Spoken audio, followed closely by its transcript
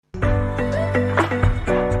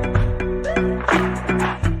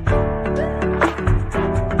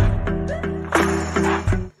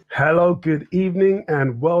Hello, good evening,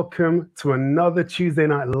 and welcome to another Tuesday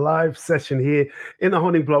night live session here in the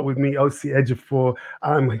Holding Block with me, OC Ejiofor.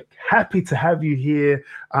 I'm happy to have you here.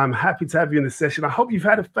 I'm happy to have you in the session. I hope you've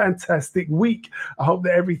had a fantastic week. I hope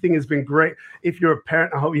that everything has been great. If you're a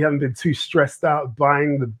parent, I hope you haven't been too stressed out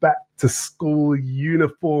buying the back to school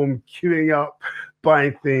uniform, queuing up,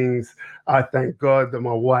 buying things. I thank God that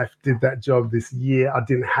my wife did that job this year. I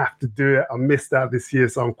didn't have to do it. I missed out this year,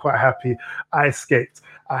 so I'm quite happy. I escaped.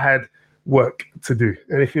 I had work to do.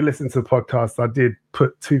 And if you listen to the podcast, I did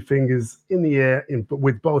put two fingers in the air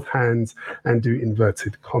with both hands and do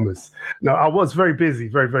inverted commas. Now, I was very busy,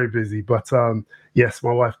 very, very busy. But yes,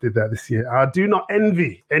 my wife did that this year. I do not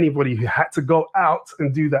envy anybody who had to go out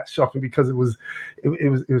and do that shopping because it was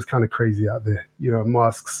kind of crazy out there. You know,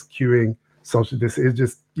 masks, queuing, social distance.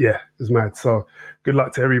 It was mad. So good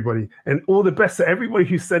luck to everybody. And all the best to everybody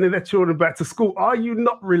who's sending their children back to school. Are you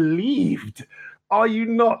not relieved? Are you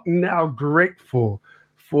not now grateful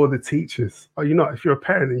for the teachers? Are you not? If you're a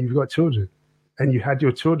parent and you've got children and you had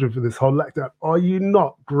your children for this whole lockdown, are you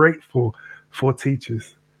not grateful for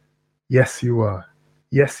teachers? Yes, you are.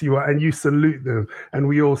 Yes, you are. And you salute them. And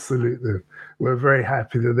we all salute them. We're very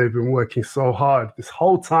happy that they've been working so hard this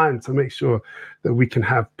whole time to make sure that we can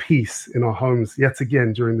have peace in our homes yet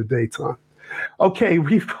again during the daytime. Okay,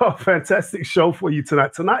 we've got a fantastic show for you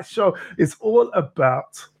tonight. Tonight's show is all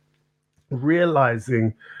about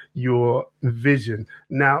realizing your vision.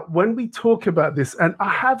 Now, when we talk about this, and I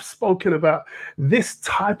have spoken about this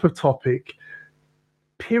type of topic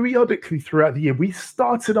periodically throughout the year. We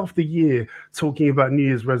started off the year talking about New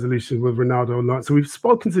Year's resolutions with Ronaldo Lawrence. So we've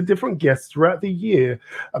spoken to different guests throughout the year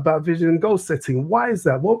about vision and goal setting. Why is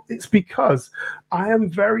that? Well, it's because I am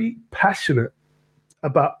very passionate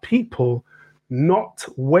about people not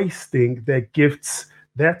wasting their gifts,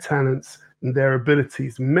 their talents, and their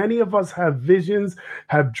abilities. Many of us have visions,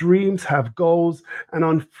 have dreams, have goals, and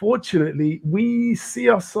unfortunately, we see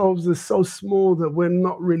ourselves as so small that we're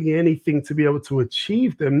not really anything to be able to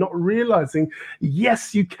achieve them, not realizing,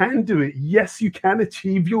 yes, you can do it. Yes, you can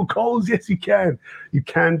achieve your goals. Yes, you can. You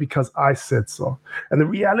can because I said so. And the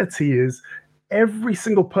reality is, every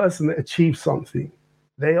single person that achieves something,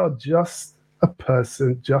 they are just a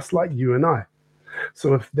person just like you and I.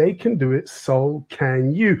 So if they can do it, so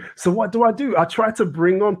can you. So what do? I try to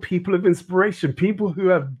bring on people of inspiration, people who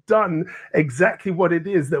have done exactly what it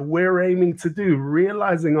is that we're aiming to do,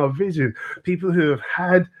 realizing our vision, people who have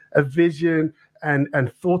had a vision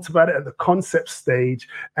and thought about it at the concept stage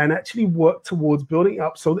and actually work towards building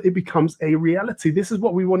up so that it becomes a reality. This is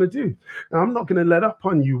what we want to do. And I'm not going to let up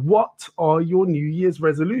on you. What are your New Year's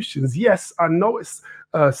resolutions? Yes, I know it's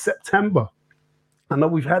September. I know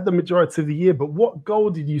we've had the majority of the year, but what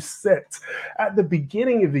goal did you set at the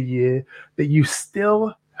beginning of the year that you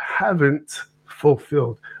still haven't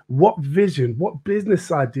fulfilled? What vision, what business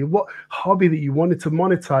idea, what hobby that you wanted to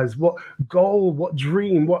monetize, what goal, what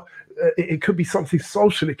dream, it could be something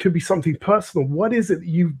social, it could be something personal. What is it that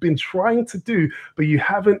you've been trying to do, but you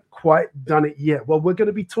haven't quite done it yet? Well, we're going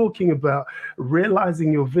to be talking about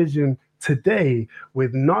realizing your vision today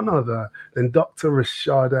with none other than Dr.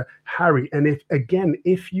 Rashada Harry. And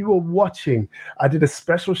if you are watching, I did a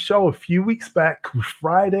special show a few weeks back,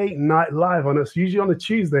 Friday Night Live, and it's usually on a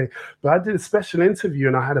Tuesday, but I did a special interview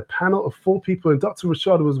and I had a panel of 4 people and Dr.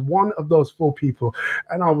 Rashada was one of those 4 people.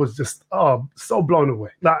 And I was just, so blown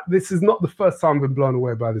away. Like, this is not the first time I've been blown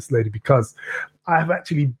away by this lady because I have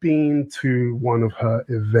actually been to one of her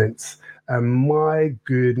events. And my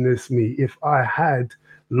goodness me, if I had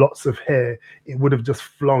lots of hair, it would have just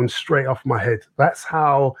flown straight off my head. That's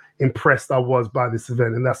how impressed I was by this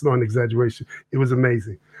event. And that's not an exaggeration. It was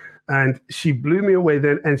amazing. And she blew me away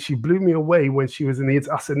then. And she blew me away when she was in the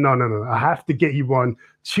I said, no. I have to get you on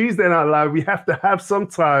Tuesday Night Live. We have to have some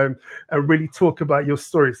time and really talk about your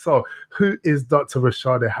story. So who is Dr.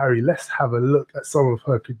 Rashada Harry? Let's have a look at some of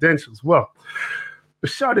her credentials. Well,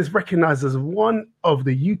 Rashada is recognized as one of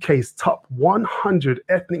the UK's top 100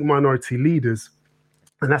 ethnic minority leaders.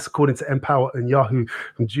 And that's according to Empower and Yahoo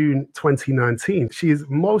from June 2019. She is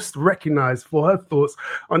most recognized for her thoughts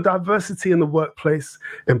on diversity in the workplace,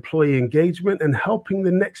 employee engagement, and helping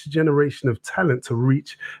the next generation of talent to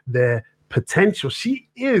reach their potential. She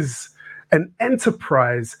is an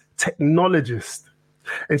enterprise technologist,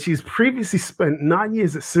 and she's previously spent 9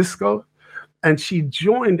 years at Cisco, and she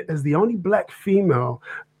joined as the only Black female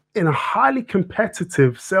in a highly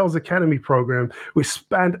competitive sales academy program, which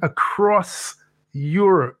spanned across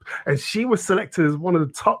Europe, and she was selected as one of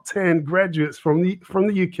the top 10 graduates from the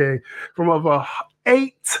UK from over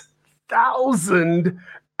 8,000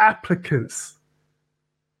 applicants.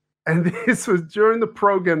 And this was during the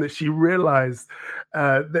program that she realized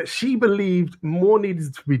that she believed more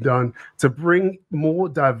needed to be done to bring more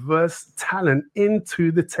diverse talent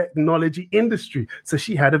into the technology industry. So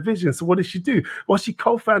she had a vision. So what did she do? Well, she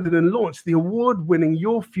co-founded and launched the award-winning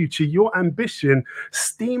Your Future, Your Ambition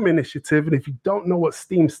STEAM initiative. And if you don't know what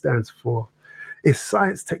STEAM stands for, is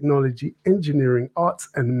science, technology, engineering, arts,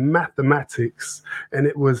 and mathematics. And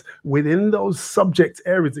it was within those subject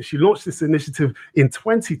areas that she launched this initiative in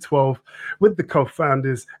 2012 with the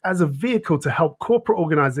co-founders as a vehicle to help corporate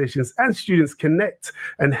organizations and students connect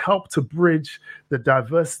and help to bridge the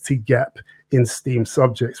diversity gap in STEAM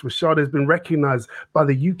subjects. Rashada has been recognized by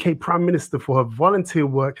the UK Prime Minister for her volunteer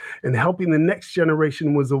work in helping the next generation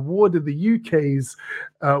and was awarded the UK's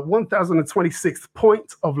 1026th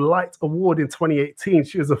Point of Light Award in 2018.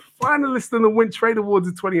 She was a finalist in the Win Trade Awards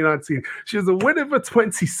in 2019. She was a winner of the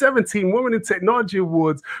 2017 Women in Technology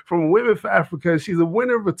Awards from Women for Africa. She's a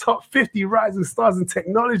winner of the Top 50 Rising Stars in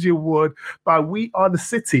Technology Award by We Are the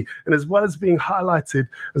City, and as well as being highlighted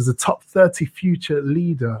as the Top 30 Future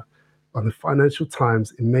Leader on the Financial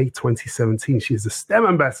Times in May 2017. She is a STEM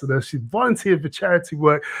ambassador. She volunteered for charity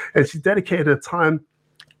work, and she dedicated her time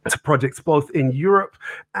to projects both in Europe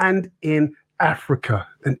and in Africa.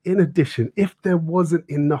 And in addition, if there wasn't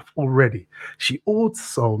enough already, she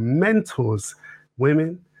also mentors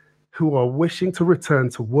women who are wishing to return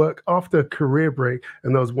to work after a career break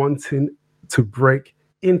and those wanting to break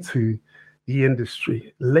into the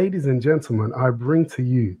industry. Ladies and gentlemen, I bring to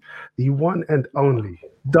you the one and only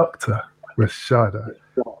Dr. Rashada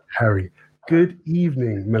Harry. Good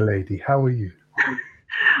evening, milady. How are you?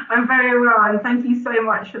 I'm very well, and thank you so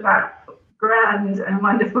much for that grand and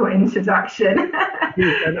wonderful introduction.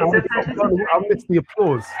 And I'll miss the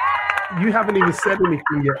applause. You haven't even said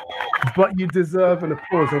anything yet, but you deserve an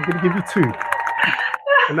applause. I'm going to give you two.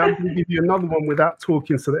 And I'm going to give you another one without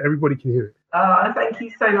talking so that everybody can hear it. Oh, thank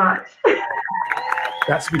you so much.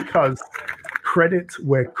 That's because credit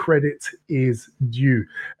where credit is due.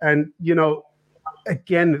 And, you know,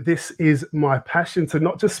 again, this is my passion to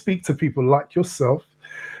not just speak to people like yourself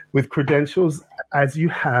with credentials as you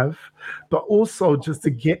have, but also just to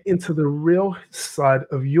get into the real side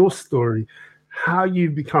of your story, how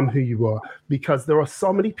you've become who you are, because there are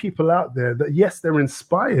so many people out there that, yes, they're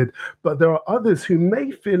inspired, but there are others who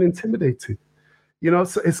may feel intimidated. You know,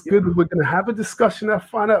 so it's good that we're going to have a discussion and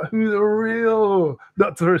find out who the real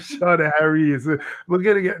Dr. Rashada Harry is. We're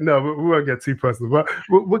going to we won't get too personal, but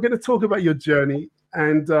we're going to talk about your journey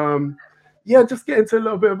and, just get into a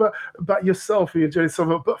little bit about yourself and your journey.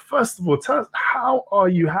 So, but first of all, tell us, how are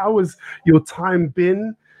you? How has your time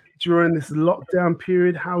been during this lockdown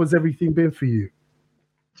period? How has everything been for you?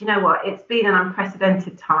 Do you know what? It's been an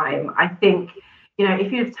unprecedented time. I think,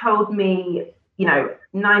 if you'd told me,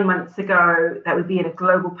 9 months ago that we'd be in a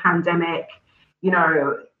global pandemic,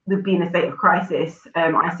 we'd be in a state of crisis,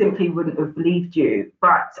 I simply wouldn't have believed you.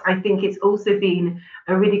 But I think it's also been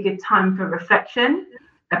a really good time for reflection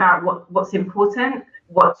about what's important,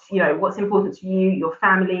 what's important to you, your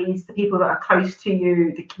families, the people that are close to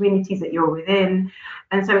you, the communities that you're within.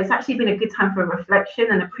 And so it's actually been a good time for reflection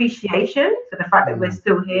and appreciation for the fact that we're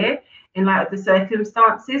still here in light of the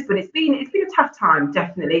circumstances. But it's been a tough time,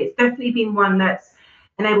 definitely. It's definitely been one that's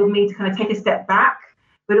enabled me to kind of take a step back,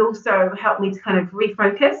 but also helped me to kind of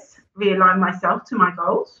refocus, realign myself to my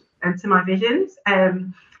goals and to my visions.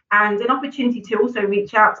 And an opportunity to also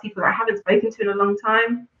reach out to people that I haven't spoken to in a long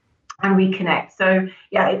time and reconnect. So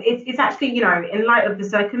yeah, it's actually, in light of the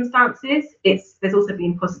circumstances, there's also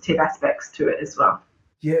been positive aspects to it as well.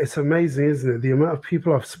 Yeah, it's amazing, isn't it? The amount of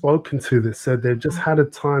people I've spoken to that said they've just had a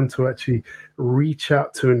time to actually reach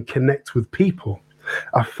out to and connect with people.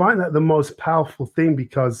 I find that the most powerful thing,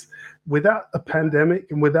 because without a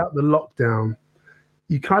pandemic and without the lockdown,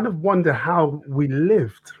 you kind of wonder how we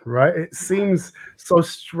lived, right? It seems so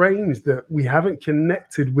strange that we haven't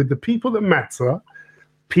connected with the people that matter,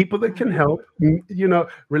 people that can help,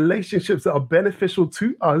 relationships that are beneficial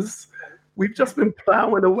to us. We've just been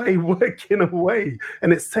plowing away, working away.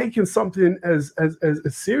 And it's taken something as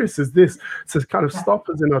serious as this to kind of stop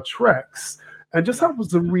us in our tracks and just help us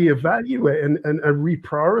to reevaluate and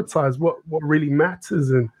reprioritize what really matters.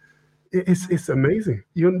 And it's amazing.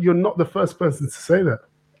 You're not the first person to say that.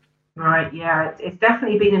 Right. Yeah. It's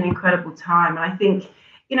definitely been an incredible time. And I think,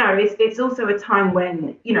 it's also a time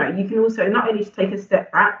when, you can also not only take a step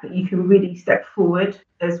back, but you can really step forward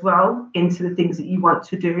as well into the things that you want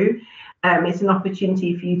to do. It's an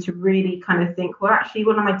opportunity for you to really kind of think, well, actually,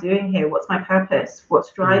 what am I doing here? What's my purpose?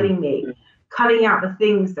 What's driving me? Cutting out the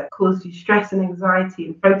things that cause you stress and anxiety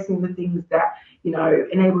and focusing on the things that,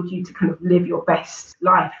 enabled you to kind of live your best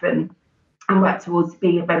life. And and work towards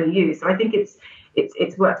being a better you. So I think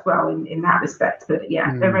it's worked well in that respect. But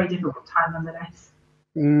yeah, a very difficult time nonetheless.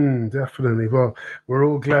 Definitely. Well, we're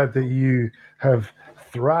all glad that you have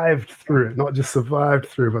thrived through it, not just survived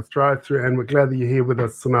through, but thrived through it. And we're glad that you're here with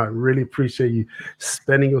us tonight. Really appreciate you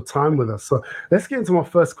spending your time with us. So let's get into my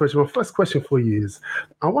first question. My first question for you is,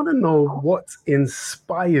 I want to know what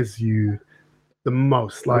inspires you the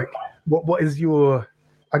most. Like, what is your,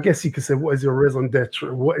 I guess you could say, what is your raison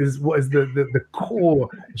d'etre? What is the core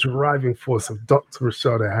driving force of Dr.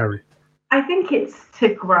 Rashada Harry? I think it's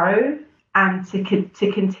to grow and to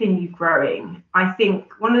continue growing. I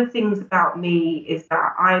think one of the things about me is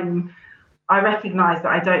that I recognize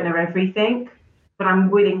that I don't know everything, but I'm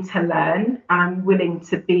willing to learn, and I'm willing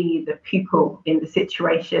to be the pupil in the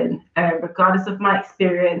situation, regardless of my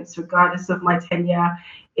experience, regardless of my tenure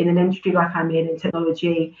in an industry like I'm in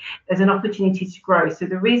technology. There's an opportunity to grow. So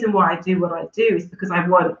the reason why I do what I do is because I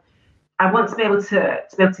want to be able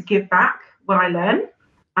to give back what I learn.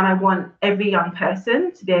 And I want every young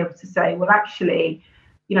person to be able to say, well, actually,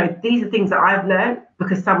 these are things that I've learned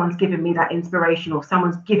because someone's given me that inspiration or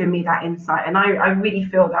someone's given me that insight. And I really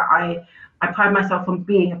feel that I pride myself on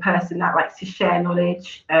being a person that likes to share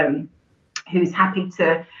knowledge, who's happy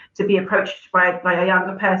to be approached by a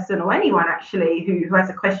younger person or anyone actually who has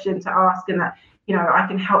a question to ask, and that, I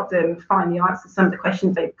can help them find the answer to some of the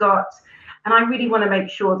questions they've got. And I really want to make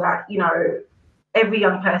sure that, every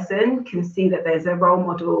young person can see that there's a role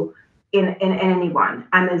model in anyone,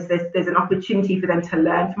 and there's an opportunity for them to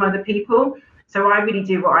learn from other people. So I really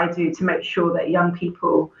do what I do to make sure that young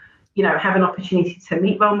people, have an opportunity to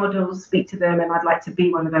meet role models, speak to them, and I'd like to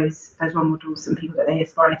be one of those role models and people that they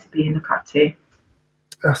aspire to be and look up to.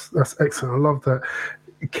 That's excellent. I love that.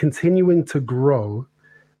 Continuing to grow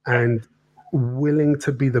and willing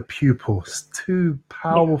to be the pupils. Two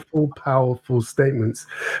powerful statements,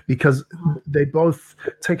 because they both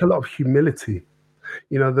take a lot of humility.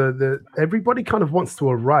 Everybody kind of wants to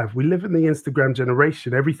arrive. We live in the Instagram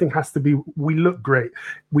generation. Everything has to be, we look great.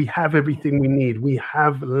 We have everything we need. We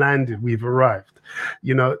have landed. We've arrived.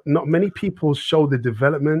 Not many people show the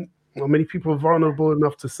development. Not many people are vulnerable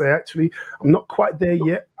enough to say, actually, I'm not quite there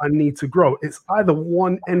yet. I need to grow. It's either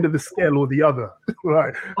one end of the scale or the other.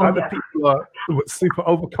 Right? Either people are super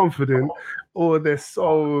overconfident, or they're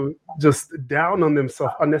so just down on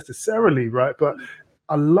themselves unnecessarily, right? But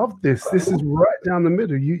I love this. This is right down the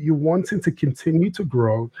middle. You're wanting to continue to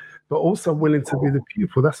grow, but also willing to be the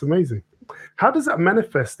pupil. That's amazing. How does that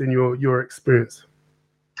manifest in your experience?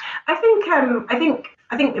 I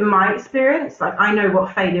think in my experience, like, I know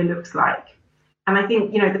what failure looks like. And I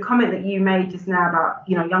think, the comment that you made just now about,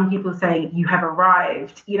 young people saying you have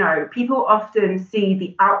arrived, people often see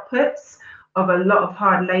the outputs of a lot of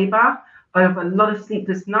hard labor, of a lot of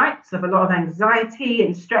sleepless nights, of a lot of anxiety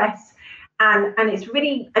and stress. And it's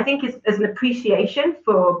really, I think it's an appreciation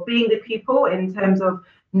for being the pupil in terms of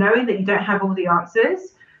knowing that you don't have all the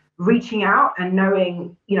answers, reaching out and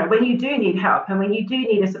knowing, when you do need help and when you do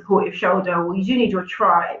need a supportive shoulder, or you do need your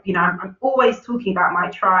tribe. I'm always talking about my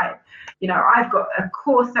tribe. I've got a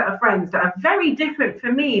core set of friends that are very different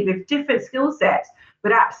from me, with different skill sets,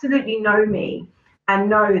 but absolutely know me and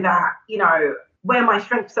know that, where my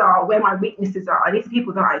strengths are, where my weaknesses are. And these are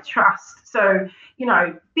people that I trust. So,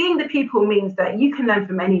 being the pupil means that you can learn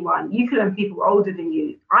from anyone. You can learn from people older than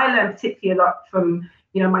you. I learn particularly a lot from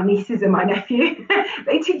my nieces and my nephew.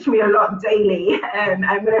 They teach me a lot daily, and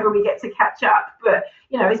whenever we get to catch up. But,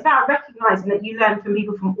 it's about recognizing that you learn from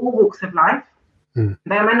people from all walks of life. They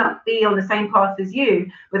may not be on the same path as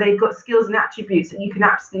you, but they've got skills and attributes that you can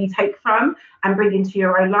absolutely take from and bring into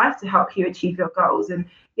your own life to help you achieve your goals. And,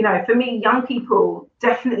 for me, young people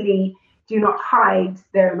definitely do not hide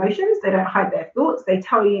their emotions. They don't hide their thoughts. They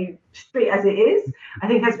tell you straight as it is. I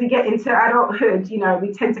think as we get into adulthood,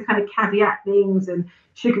 we tend to kind of caveat things and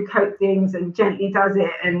sugarcoat things and gently does it.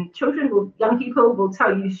 And young people will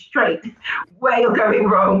tell you straight where you're going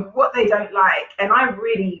wrong, what they don't like. And I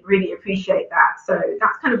really, really appreciate that. So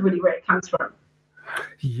that's kind of really where it comes from.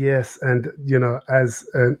 Yes. And, as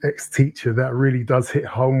an ex-teacher, that really does hit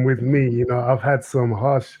home with me. I've had some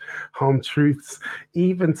harsh home truths,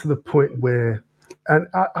 even to the point where, and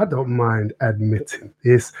I don't mind admitting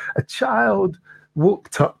this, a child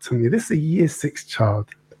walked up to me. This is a year 6 child.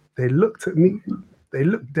 They looked at me, they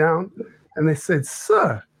looked down, and they said,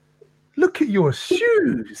 "Sir, look at your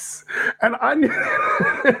shoes." And I knew,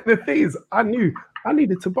 the thing is, I knew I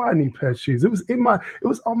needed to buy a new pair of shoes. It was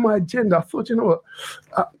on my agenda. I thought, what,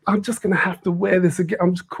 I'm just going to have to wear this again.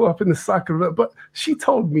 I'm just caught up in the cycle of it. But she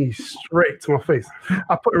told me straight to my face.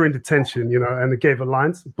 I put her in detention, and I gave her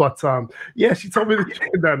lines. But yeah, she told me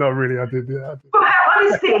that. No, really, I did. Well,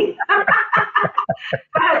 honesty,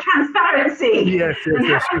 for her transparency. Yes, she's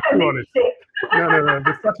too honest. No.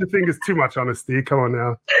 There's such a thing as too much honesty. Come on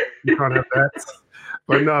now. You can't have that.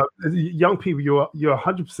 But no, young people, you're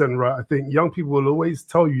 100% right. I think young people will always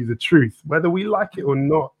tell you the truth, whether we like it or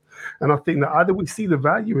not. And I think that either we see the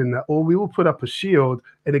value in that, or we will put up a shield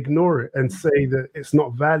and ignore it and say that it's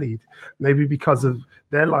not valid, maybe because of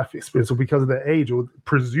their life experience or because of their age or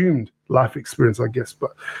presumed life experience, I guess.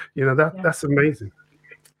 But, that's amazing.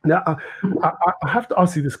 Now, I have to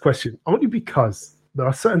ask you this question only because there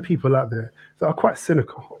are certain people out there that are quite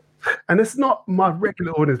cynical. And it's not my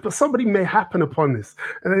regular audience, but somebody may happen upon this.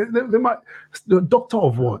 And they might, the doctor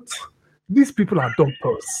of what? These people are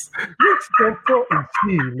doctors. Which doctor is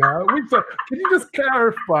she now? Can you just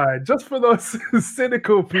clarify, just for those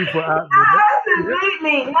cynical people out there?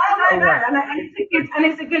 Absolutely. No. Right. And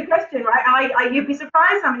it's a good question, right? You'd be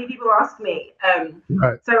surprised how many people ask me.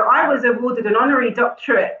 Right. So I was awarded an honorary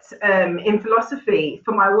doctorate in philosophy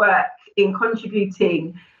for my work in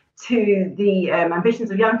contributing to the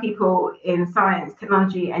ambitions of young people in science,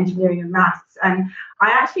 technology, engineering, and maths. And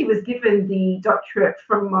I actually was given the doctorate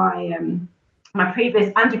from my my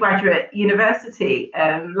previous undergraduate university,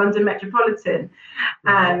 London Metropolitan.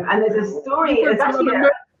 And there's a story.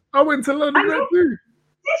 I went to London too.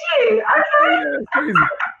 Did you? Okay. Yeah, it's crazy.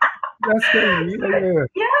 That's crazy.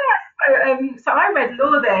 Yeah. So I read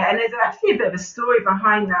law there, and there's actually a bit of a story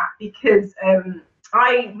behind that because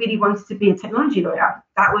I really wanted to be a technology lawyer.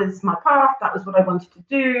 That was my path. That was what I wanted to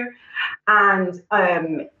do. And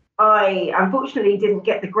I unfortunately didn't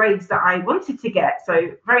get the grades that I wanted to get.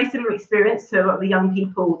 So very similar experience to a lot of the young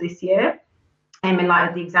people this year in light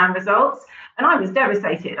of the exam results. And I was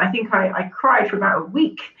devastated. I think I cried for about a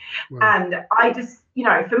week. Wow. And I just,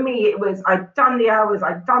 for me, it was, I'd done the hours,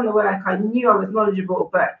 I'd done the work, I knew I was knowledgeable,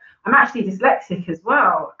 but I'm actually dyslexic as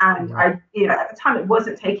well. And wow. At the time it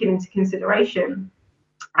wasn't taken into consideration.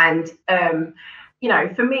 And,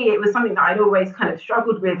 for me, it was something that I'd always kind of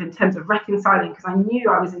struggled with in terms of reconciling, because I knew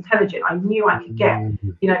I was intelligent. I knew I could get,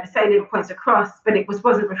 the salient points across, but it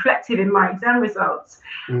wasn't reflected in my exam results.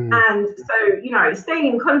 And so, staying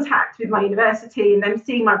in contact with my university and them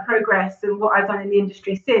seeing my progress and what I've done in the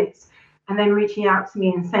industry since, and then reaching out to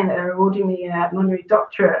me and saying that they're awarding me an honorary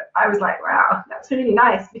doctorate, I was like, wow, that's really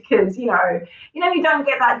nice, because, you don't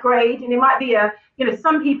get that grade, and it might be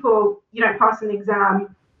some people, pass an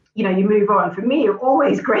exam, you move on. For me, it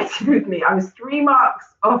always graded with me. I was 3 marks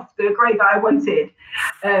off the grade that I wanted.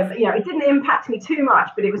 It didn't impact me too much,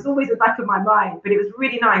 but it was always at the back of my mind. But it was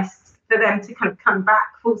really nice for them to kind of come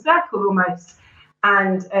back full circle almost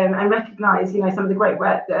and recognise, some of the great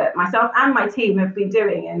work that myself and my team have been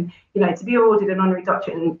doing. And, to be awarded an honorary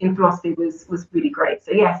doctorate in philosophy was really great.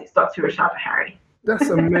 So, yes, it's Dr Rashada Harry. That's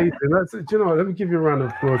amazing. Let me give you a round of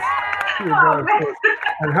applause.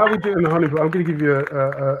 And how we do it in the honey, I'm going to give you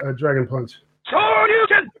a dragon punch.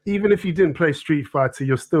 Even if you didn't play Street Fighter,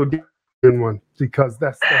 you're still doing one, because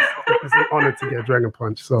that's an honor to get a dragon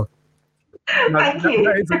punch. So Thank you.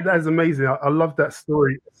 That is amazing. I love that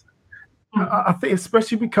story. I think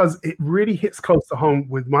especially because it really hits close to home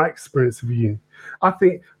with my experience of you. I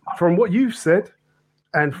think from what you've said,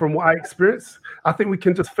 and from what I experienced, I think we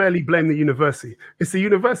can just fairly blame the university. It's the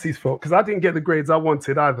university's fault, because I didn't get the grades I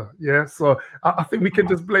wanted either. Yeah, so I think we can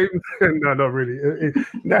just blame. No, not really.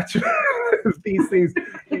 Naturally, these things.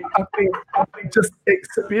 I think just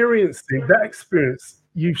experiencing that experience,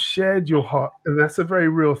 you've shared your heart, and that's a very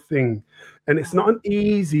real thing, and it's not an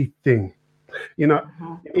easy thing.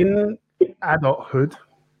 In adulthood,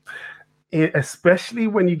 especially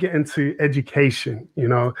when you get into education,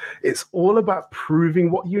 it's all about proving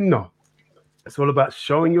what you know. It's all about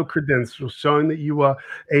showing your credentials, showing that you are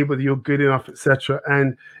able, that you're good enough, etc.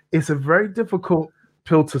 And it's a very difficult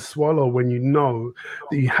pill to swallow when you know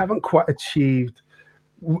that you haven't quite achieved,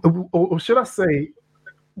 or should I say,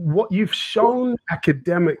 what you've shown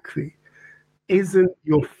academically isn't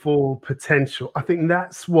your full potential. I think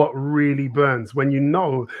that's what really burns, when you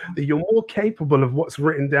know that you're more capable of what's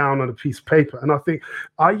written down on a piece of paper. And I think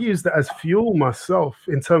I use that as fuel myself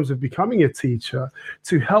in terms of becoming a teacher,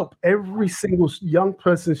 to help every single young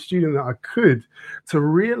person, student that I could, to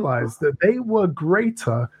realize that they were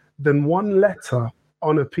greater than one letter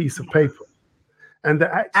on a piece of paper. And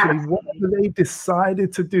that actually what they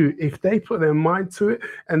decided to do, if they put their mind to it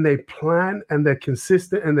and they plan and they're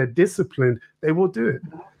consistent and they're disciplined, they will do it.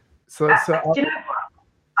 So do you know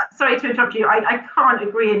what? Sorry to interrupt you. I can't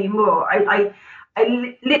agree anymore. I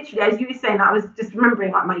literally, as you were saying, I was just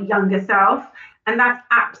remembering like my younger self, and that's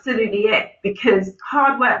absolutely it, because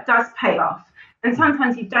hard work does pay off. And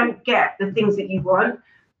sometimes you don't get the things that you want,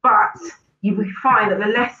 but you will find that the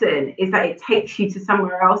lesson is that it takes you to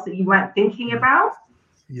somewhere else that you weren't thinking about.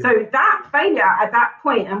 Yeah. So that failure at that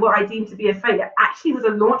point, and what I deemed to be a failure, actually was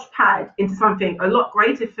a launch pad into something a lot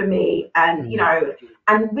greater for me, and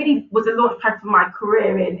and really was a launch pad for my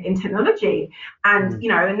career in technology, and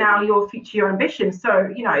and now your future, your ambition. So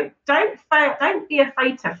don't fail, don't be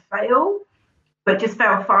afraid to fail, but just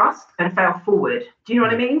fail fast and fail forward. Do you know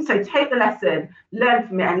what I mean? So take the lesson, learn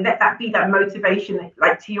from it, and let that be that motivation.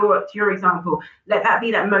 Like to your example, let that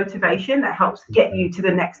be that motivation that helps get you to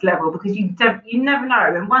the next level, because you never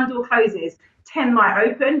know. When one door closes, 10 might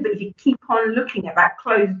open, but if you keep on looking at that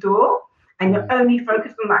closed door and you're only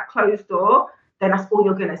focused on that closed door, then that's all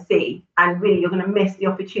you're going to see, and really you're going to miss the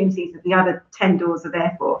opportunities that the other 10 doors are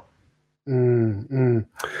there for.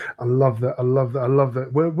 I love that. I love that. I love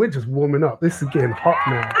that. We're just warming up. This is getting hot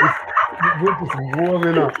now. We're just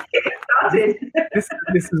warming up. This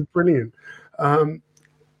is brilliant.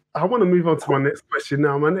 I want to move on to my next question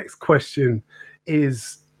now. My next question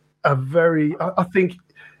is I think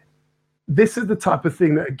this is the type of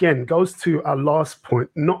thing that, again, goes to our last point.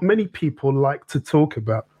 Not many people like to talk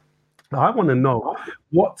about. I want to know,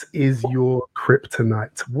 what is your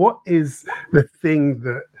kryptonite? What is the thing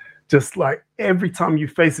that, just like every time you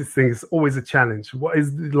face this thing, it's always a challenge? What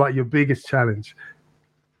is like your biggest challenge?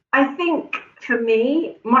 I think for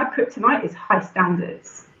me, my kryptonite is high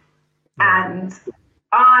standards. And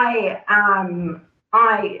I'm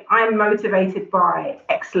motivated by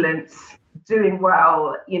excellence, doing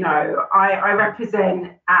well. I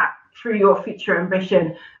represent through your future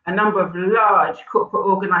ambition a number of large corporate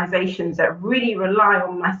organizations that really rely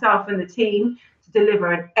on myself and the team to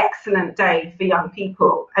deliver an excellent day for young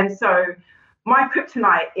people. And so my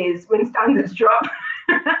kryptonite is when standards drop,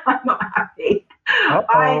 I'm not happy.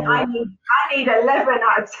 I need 11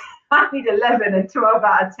 out of 10. I need 11 and 12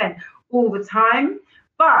 out of 10 all the time.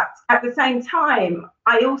 But at the same time,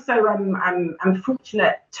 I also am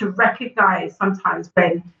fortunate to recognize sometimes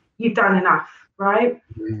when you've done enough, right?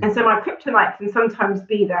 And so my kryptonite can sometimes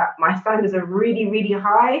be that my standards are really, really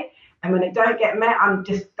high. And when they don't get met, I'm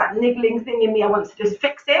just that niggling thing in me. I want to just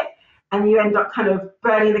fix it. And you end up kind of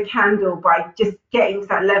burning the candle by just getting to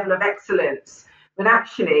that level of excellence. But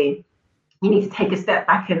actually, you need to take a step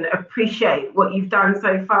back and appreciate what you've done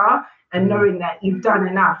so far, and knowing that you've done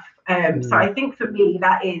enough. So I think for me,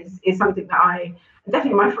 that is something that I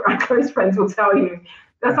definitely, my close friends will tell you.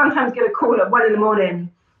 They'll sometimes get a call at 1 a.m.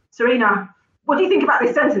 Serena, what do you think about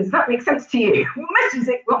this sentence? Does that make sense to you?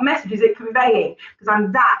 What message is it conveying? Because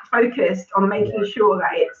I'm that focused on making sure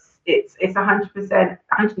that it's 100%,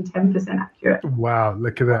 110% accurate. Wow,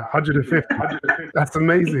 look at that, 150. That's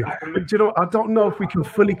amazing. But, I don't know if we can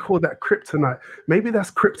fully call that kryptonite. Maybe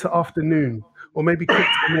that's krypto afternoon, or maybe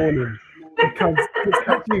krypto morning, because it's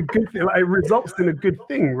actually a good thing. Like, it results in a good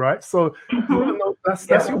thing, right? So that's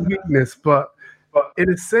your weakness, but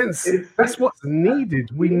in a sense, that's what's needed.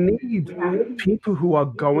 We need people who are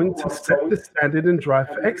going to set the standard and drive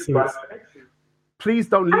for excellence. Please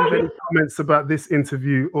don't leave any comments about this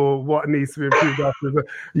interview or what needs to be improved afterwards.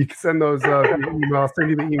 You can send those emails. I'll send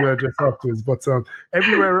you the email address afterwards. But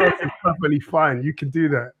everywhere else is perfectly fine. You can do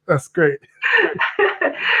that. That's great.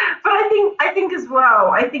 But I think as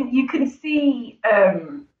well, I think you can see,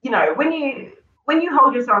 when you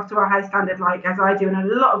hold yourself to a high standard, like as I do, and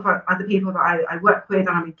a lot of other people that I work with and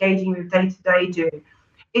I'm engaging with day to day do,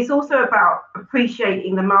 it's also about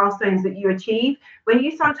appreciating the milestones that you achieve. When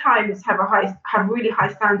you sometimes have really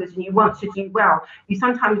high standards and you want to do well, you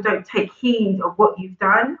sometimes don't take heed of what you've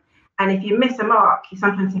done. And if you miss a mark, you're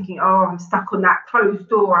sometimes thinking, oh, I'm stuck on that closed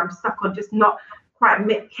door. I'm stuck on just not quite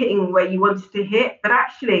hitting where you wanted to hit. But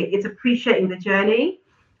actually, it's appreciating the journey.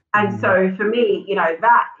 And so for me,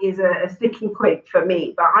 that is a sticking point for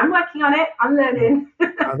me. But I'm working on it. I'm learning.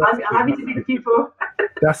 I'm happy to be the pupil.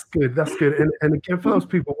 That's good. That's good. And again, for those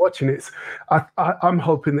people watching, I'm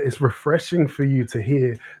hoping that it's refreshing for you to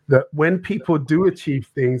hear that when people do achieve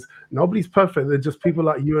things, nobody's perfect. They're just people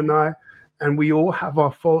like you and I, and we all have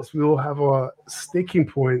our faults. We all have our sticking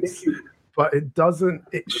points, but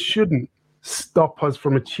it shouldn't stop us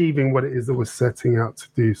from achieving what it is that we're setting out to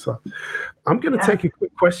do. So I'm going to take a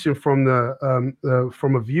quick question from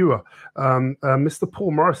from a viewer, Mr.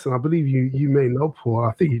 Paul Morrison. I believe you may know Paul.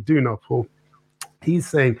 I think you do know Paul. He's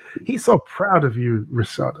saying he's so proud of you,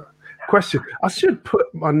 Rashada. Question: I should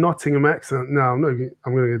put my Nottingham accent. No, I'm going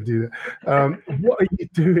to do that. What are you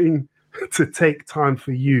doing to take time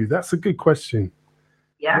for you? That's a good question.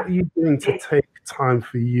 Yeah. What are you doing to take time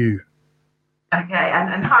for you? Okay,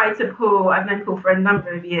 and hi to Paul. I've known Paul for a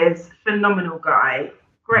number of years. Phenomenal guy,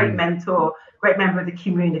 great mentor, great member of the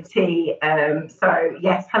community. So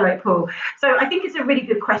yes, hello, Paul. So I think it's a really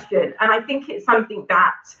good question. And I think it's something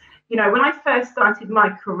that, when I first started my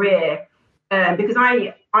career, because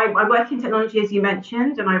I work in technology, as you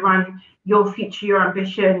mentioned, and I run Your Future, Your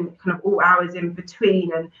Ambition, kind of all hours in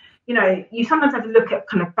between. And, you sometimes have to look at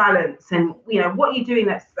kind of balance and, what you're doing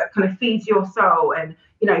that kind of feeds your soul and,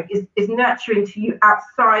 is nurturing to you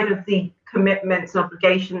outside of the commitments and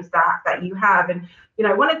obligations that you have. And,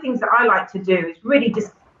 one of the things that I like to do is really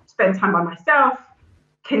just spend time by myself,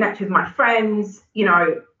 connect with my friends.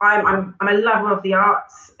 I'm a lover of the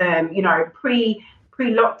arts.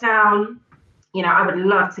 Pre-lockdown, I would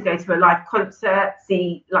love to go to a live concert,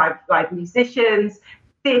 see live musicians.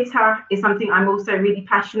 Theatre is something I'm also really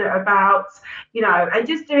passionate about, and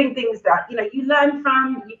just doing things that, you learn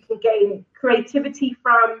from, you can gain creativity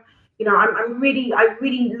from. I really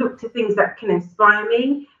look to things that can inspire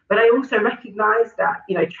me, but I also recognize that,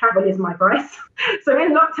 travel is my vice. So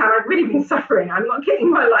in lockdown, I've really been suffering. I'm not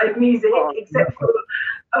getting my live music except for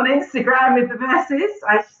on Instagram with the verses.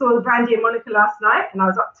 I saw Brandy and Monica last night and I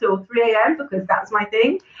was up till 3 a.m. because that's my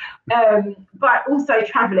thing. But also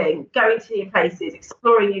traveling, going to new places,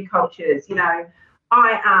 exploring new cultures. I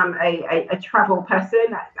am a travel person.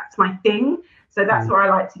 That's my thing. So that's what I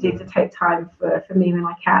like to do, to take time for me when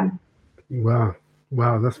I can.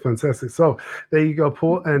 Wow, that's fantastic. So there you go,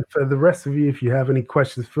 Paul. And for the rest of you, if you have any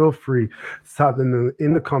questions, feel free to type them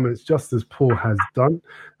in the comments, just as Paul has done.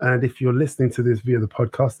 And if you're listening to this via the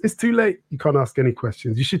podcast, it's too late. You can't ask any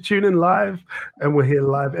questions. You should tune in live, and we're here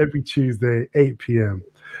live every Tuesday, 8 p.m.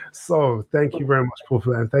 So thank you very much, Paul,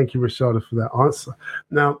 for that. And thank you, Rashada, for that answer.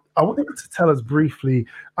 Now, I want you to tell us briefly,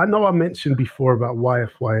 I know I mentioned before about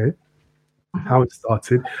YFYA, how it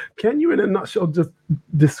started. Can you, in a nutshell, just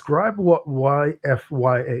describe what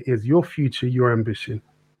YFYA is? Your Future, Your Ambition.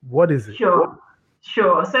 What is it? Sure.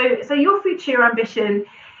 So Your Future, Your Ambition,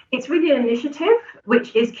 it's really an initiative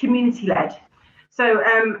which is community-led. So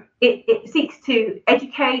it seeks to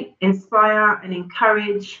educate, inspire, and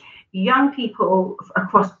encourage young people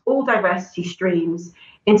across all diversity streams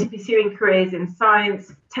into pursuing careers in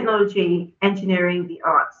science, technology, engineering, the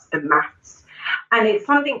arts, and maths. And it's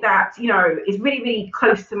something that, is really, really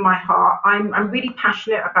close to my heart. I'm really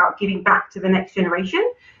passionate about giving back to the next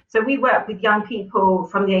generation. So we work with young people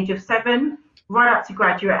from the age of 7 right up to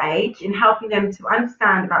graduate age in helping them to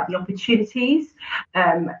understand about the opportunities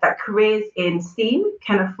that careers in STEAM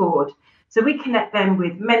can afford. So we connect them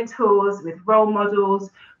with mentors, with role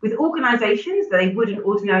models, with organizations that they wouldn't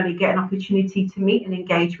ordinarily get an opportunity to meet and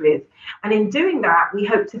engage with. And in doing that, we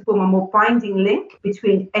hope to form a more binding link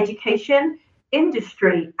between education,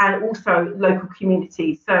 industry, and also local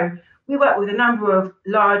communities. So we work with a number of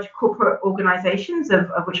large corporate organizations,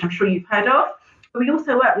 of which I'm sure you've heard of. But we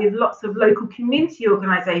also work with lots of local community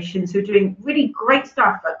organizations who are doing really great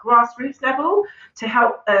stuff at grassroots level to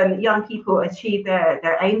help young people achieve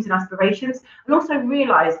their aims and aspirations, and also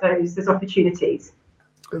realize those opportunities.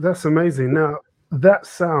 That's amazing. Now, that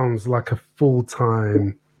sounds like a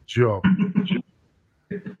full-time job.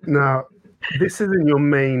 Now, this isn't your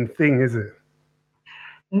main thing, is it?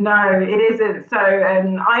 No, it isn't. So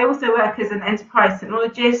I also work as an enterprise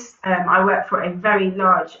technologist. I work for a very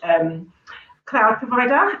large cloud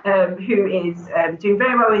provider who is doing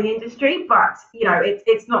very well in the industry, but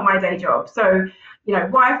it's not my day job. So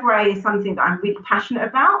YFRA is something that I'm really passionate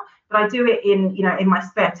about, but I do it in my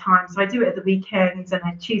spare time. So I do it at the weekends and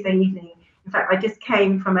a Tuesday evening. In fact, I just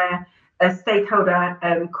came from a stakeholder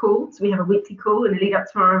call. So we have a weekly call in the lead up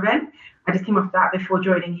to our event. I just came off that before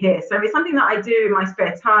joining here. So it's something that I do in my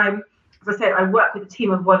spare time. As I said, I work with a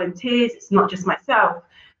team of volunteers. It's not just myself,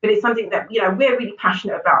 but it's something that we're really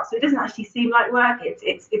passionate about. So it doesn't actually seem like work.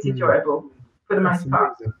 It's enjoyable for the most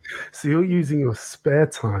part. So you're using your spare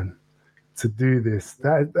time to do this.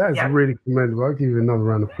 That's really commendable. I'll give you another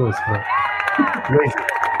round of applause for that. Amazing.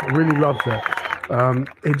 I really love that.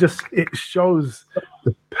 It shows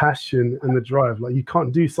the passion and the drive. Like, you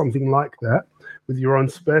can't do something like that with your own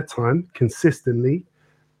spare time consistently,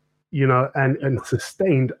 and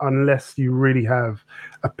sustained, unless you really have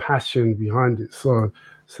a passion behind it. So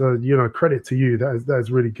credit to you. That is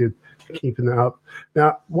really good, keeping that up.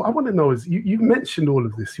 Now, what I want to know is, you mentioned all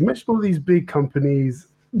of this. You mentioned all these big companies.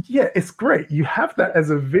 Yeah, it's great. You have that as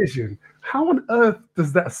a vision. How on earth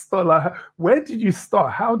does that start? Like, where did you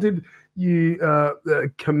start? How did you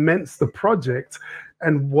commence the project?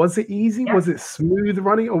 And was it easy? Yeah. Was it smooth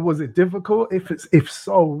running, or was it difficult? If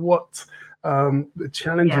so, what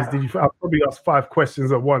challenges did you? I'll probably ask 5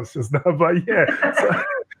 questions at once just now, but So,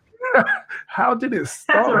 how did it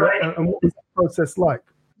start, and what was the process like?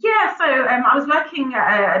 Yeah, so I was working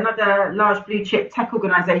at another large blue chip tech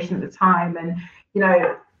organisation at the time, and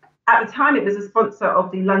at the time it was a sponsor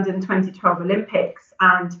of the London 2012 Olympics,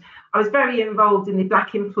 and I was very involved in the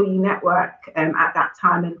Black Employee Network at that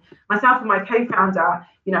time, and myself and my co-founder,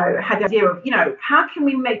 had the idea of, how can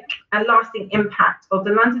we make a lasting impact of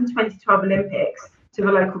the London 2012 Olympics to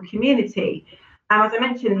the local community? And as I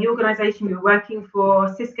mentioned, the organisation we were working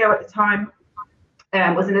for, Cisco at the time,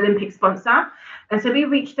 was an Olympic sponsor. And so we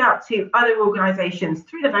reached out to other organisations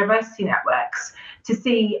through the diversity networks to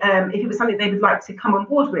see if it was something they would like to come on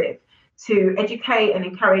board with, to educate and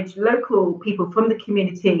encourage local people from the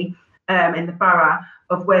community in the borough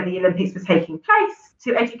of where the Olympics were taking place,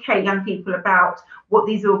 to educate young people about what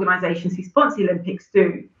these organisations who sponsor the Olympics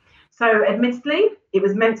do. So admittedly, it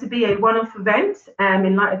was meant to be a one-off event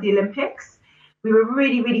in light of the Olympics. We were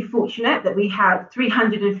really, really fortunate that we had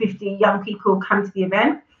 350 young people come to the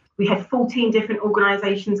event. We had 14 different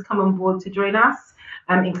organisations come on board to join us,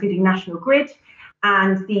 including National Grid.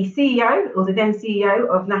 And the CEO, or the then CEO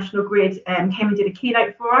of National Grid, came and did a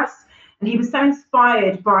keynote for us. And he was so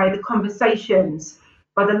inspired by the conversations,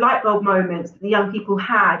 by the light bulb moments that the young people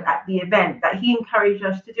had at the event, that he encouraged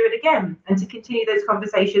us to do it again and to continue those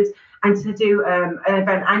conversations and to do an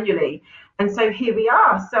event annually. And so here we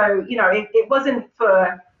are. So, it wasn't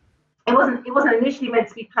initially meant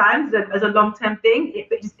to be planned as a long-term thing.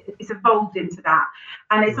 It's evolved into that,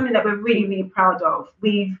 and it's something that we're really, really proud of.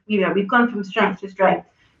 We've gone from strength to strength,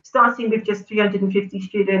 starting with just 350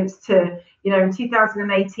 students to, in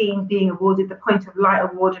 2018 being awarded the Point of Light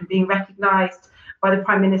Award and being recognised by the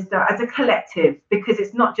Prime Minister as a collective, because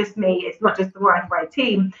it's not just me, it's not just the Wi-Fi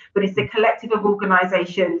team, but it's the collective of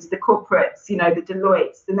organisations, the corporates, the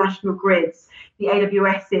Deloittes, the National Grids, the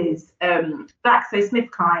AWSs,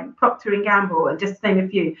 GlaxoSmithKline, Procter & Gamble, and just to name a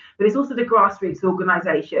few. But it's also the grassroots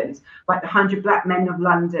organisations like the 100 Black Men of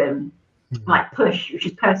London, like PUSH, which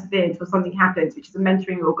is Persevere Until Something Happens, which is a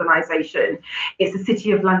mentoring organisation. It's the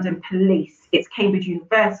City of London Police. It's Cambridge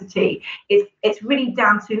University. It's really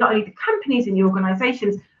down to not only the companies and the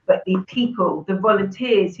organisations, but the people, the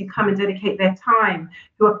volunteers who come and dedicate their time,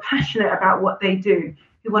 who are passionate about what they do,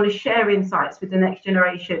 who want to share insights with the next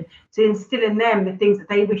generation, to instill in them the things that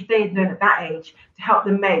they wish they had known at that age, to help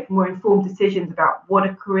them make more informed decisions about what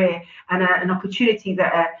a career and an opportunity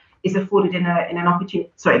that is afforded an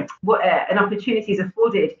opportunity is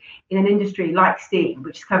afforded in an industry like STEAM,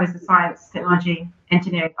 which covers the science, technology,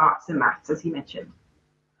 engineering, arts, and maths, as you mentioned.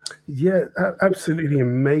 Yeah, absolutely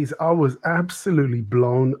amazing. I was absolutely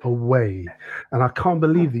blown away. And I can't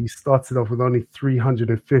believe that you started off with only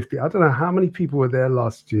 350. I don't know how many people were there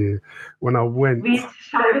last year when I went. We just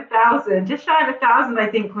shy of 1,000. Just shy of 1,000, I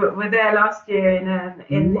think, were there last year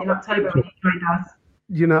in October when you joined us.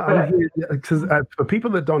 I'm here because for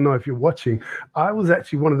people that don't know, if you're watching, I was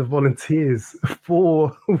actually one of the volunteers for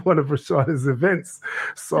one of Rashada's events.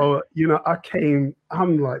 So, I came,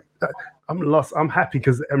 I'm like, I'm lost. I'm happy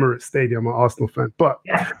because the Emirates Stadium, I'm an Arsenal fan. But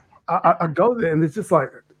yeah. I go there and there's just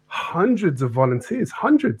like hundreds of volunteers,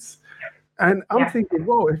 hundreds. And I'm thinking,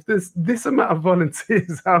 whoa, if there's this amount of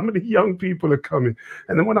volunteers, how many young people are coming?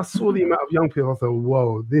 And then when I saw the amount of young people, I thought,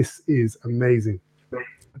 whoa, this is amazing.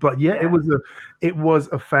 But it was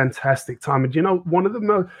a fantastic time. And one of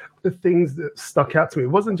the things that stuck out to me, it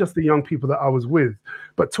wasn't just the young people that I was with,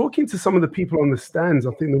 but talking to some of the people on the stands.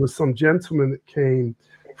 I think there was some gentleman that came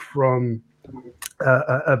from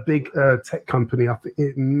a big tech company. I think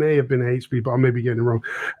it may have been HP, but I may be getting it wrong.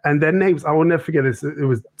 And their names, I will never forget this. It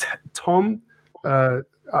was Tom.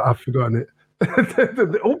 I've forgotten it.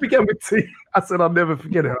 They all began with T. I said I'll never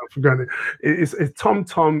forget it. I've forgotten it. It's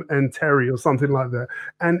Tom, and Terry or something like that.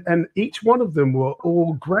 And each one of them were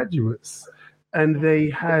all graduates, and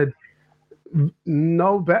they had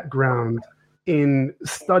no background in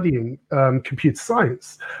studying computer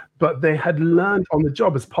science, but they had learned on the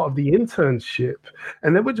job as part of the internship.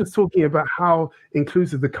 And they were just talking about how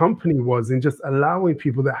inclusive the company was in just allowing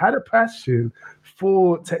people that had a passion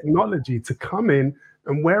for technology to come in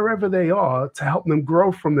and wherever they are to help them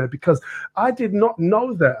grow from there. Because I did not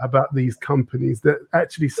know that about these companies, that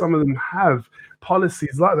actually some of them have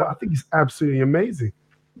policies like that. I think it's absolutely amazing.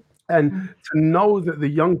 And to know that the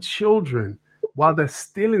young children, while they're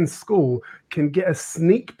still in school, can get a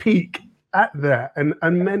sneak peek at that, and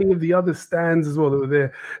many of the other stands as well that were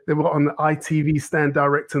there. They were on the ITV stand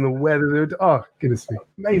directing the weather. Oh, goodness me,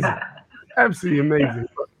 amazing, absolutely amazing.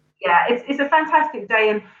 Yeah, it's a fantastic day,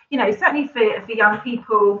 and certainly for young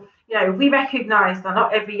people, we recognise that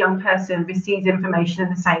not every young person receives information in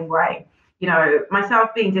the same way. You know, myself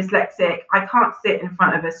being dyslexic, I can't sit in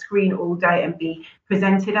front of a screen all day and be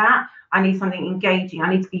presented at. I need something engaging. I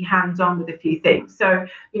need to be hands-on with a few things. So,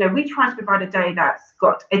 you know, we try to provide a day that's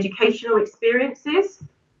got educational experiences,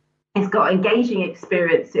 it's got engaging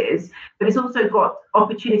experiences, but it's also got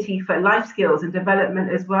opportunity for life skills and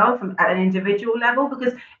development as well from at an individual level,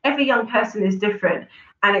 because every young person is different.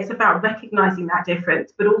 And it's about recognizing that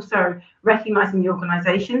difference, but also recognizing the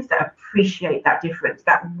organizations that appreciate that difference,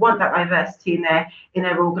 that want that diversity in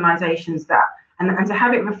their organizations, that and to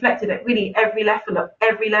have it reflected at really every level of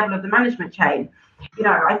the management chain. You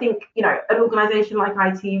know, I think, you know, an organization like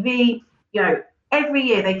ITV, you know, every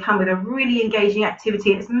year they come with a really engaging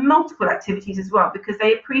activity, and it's multiple activities as well, because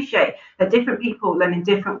they appreciate that different people learn in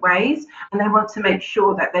different ways, and they want to make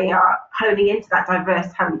sure that they are honing into that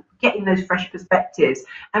diverse talent, getting those fresh perspectives,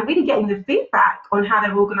 and really getting the feedback on how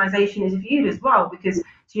their organisation is viewed as well. Because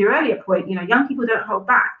to your earlier point, you know, young people don't hold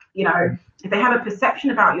back. You know, if they have a perception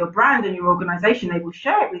about your brand and your organisation, they will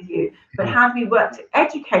share it with you. But how do we work to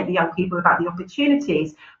educate the young people about the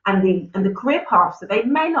opportunities and the career paths that they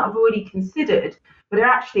may not have already considered, but are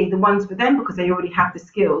actually the ones for them because they already have the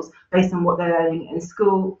skills based on what they're learning in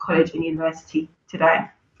school, college, and university today.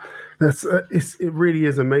 That's it really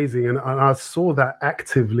is amazing, and I saw that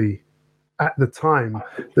actively at the time,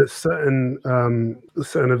 that certain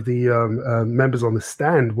of the members on the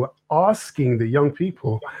stand were asking the young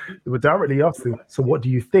people, they were directly asking, so what do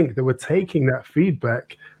you think? They were taking that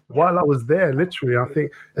feedback while I was there, literally. I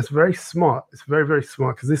think it's very smart. It's very, very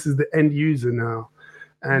smart, because this is the end user now.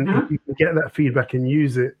 And if you can get that feedback and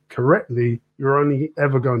use it correctly, you're only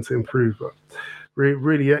ever going to improve. Really,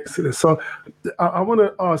 really excellent. So I want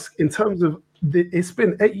to ask, in terms of, it's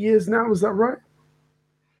been 8 years now, is that right?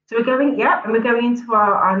 So we're going into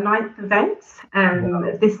our 9th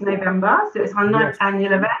event this November. So it's our 9th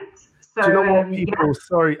annual event. So, do you know what, people?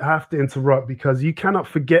 Sorry, I have to interrupt, because you cannot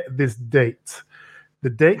forget this date. The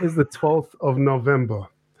date is the 12th of November,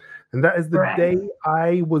 and that is the day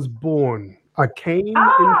I was born. I came into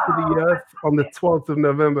the earth on the 12th of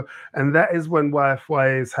November, and that is when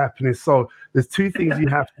YFYA is happening. So there's two things you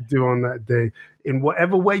have to do on that day. In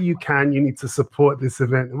whatever way you can, you need to support this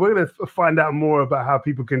event. And we're going to find out more about how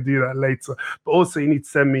people can do that later. But also, you need to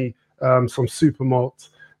send me some super malt,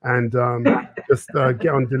 and just get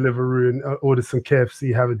on Deliveroo and order some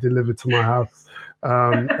KFC, have it delivered to my house.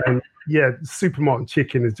 And yeah, super malt and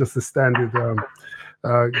chicken is just a standard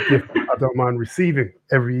gift I don't mind receiving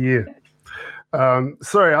every year.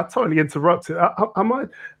 Sorry, I totally interrupted.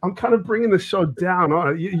 I'm kind of bringing the show down,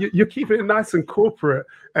 aren't I? You're keeping it nice and corporate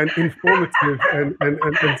and informative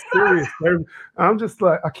and serious. I'm just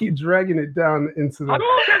like, I keep dragging it down into the,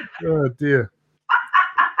 oh dear.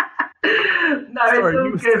 No,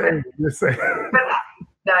 sorry, it's all good. You're saying.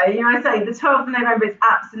 No, you know, I say the 12th of November is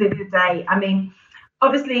absolutely the day. I mean,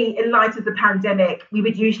 obviously, in light of the pandemic, we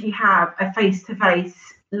would usually have a face-to-face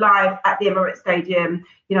live at the Emirates Stadium,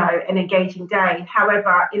 you know, an engaging day.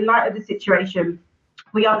 However, in light of the situation,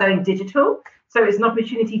 we are going digital. So it's an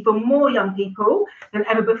opportunity for more young people than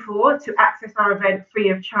ever before to access our event free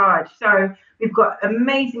of charge. So we've got an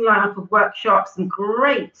amazing lineup of workshops and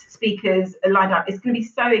great speakers lined up. It's going to be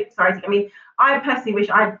so exciting. I mean, I personally wish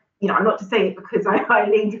I'm not to say it because I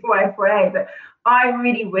lead YFYA, but I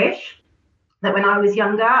really wish that when I was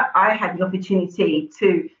younger, I had the opportunity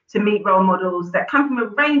to meet role models that come from a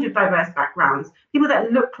range of diverse backgrounds, people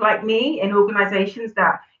that look like me in organizations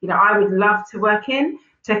that, you know, I would love to work in,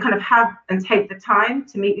 to kind of have and take the time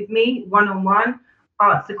to meet with me one-on-one,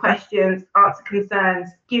 answer questions, answer concerns,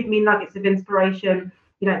 give me nuggets of inspiration.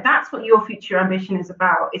 You know, that's what your future ambition is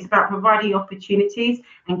about. It's about providing opportunities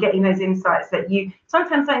and getting those insights that you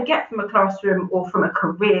sometimes don't get from a classroom or from a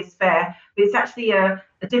careers fair, but it's actually a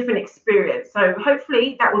different experience. So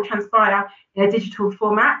hopefully that will transpire in a digital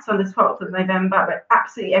format on the 12th of November, but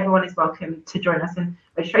absolutely everyone is welcome to join us, and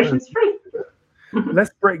registration's free.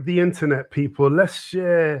 Let's break the internet, people. Let's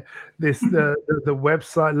share this, the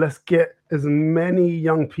website. Let's get as many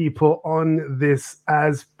young people on this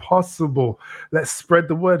as possible. Let's spread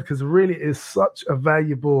the word, because really it is such a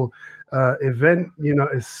valuable event. You know,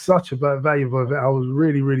 it's such a valuable event. I was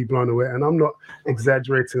really, really blown away. And I'm not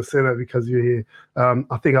exaggerating saying that because you're here.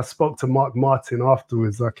 I think I spoke to Mark Martin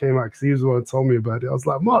afterwards. I came out because he was the one who told me about it. I was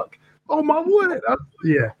like, Mark, oh my word.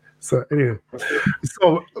 Yeah. So anyway,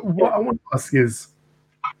 so what I want to ask is,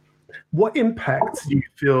 what impact do you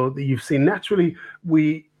feel that you've seen? Naturally,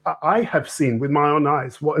 I have seen with my own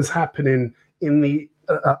eyes what is happening in the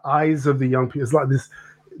eyes of the young people. It's like this,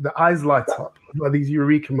 the eyes light up, like these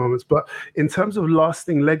eureka moments. But in terms of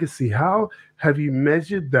lasting legacy, how have you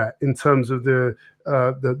measured that in terms of the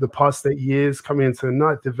past 8 years coming into the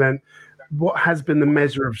 9th event? what has been the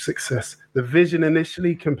measure of success? The vision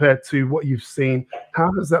initially compared to what you've seen,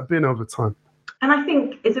 how has that been over time? And I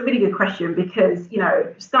think it's a really good question because,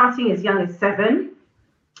 starting as young as 7,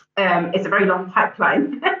 it's a very long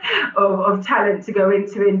pipeline of talent to go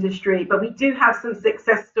into industry. But we do have some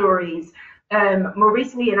success stories. More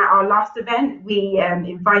recently, in our last event, we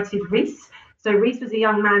invited Reese. So Reese was a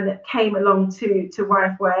young man that came along to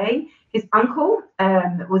YFYA. His uncle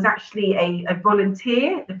was actually a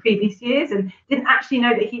volunteer the previous years and didn't actually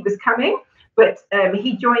know that he was coming. But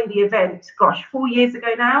he joined the event, 4 years ago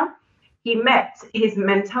now. He met his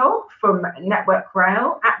mentor from Network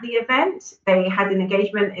Rail at the event. They had an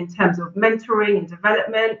engagement in terms of mentoring and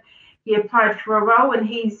development. He applied for a role and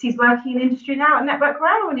he's working in industry now at Network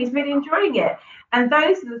Rail and he's really enjoying it. And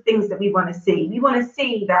those are the things that we want to see. We want to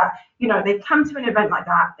see that, they come to an event like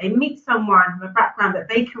that, they meet someone from a background that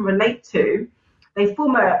they can relate to, they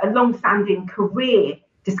form a long-standing career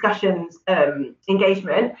discussions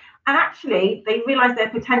engagement, and actually they realize their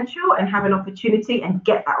potential and have an opportunity and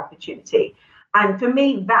get that opportunity. And for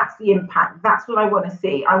me, that's the impact. That's what I want to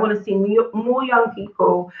see. I want to see more young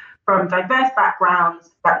people from diverse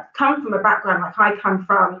backgrounds that come from a background like I come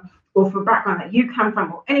from, or from a background that you come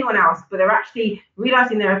from, or anyone else, but they're actually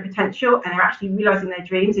realizing their potential and they're actually realizing their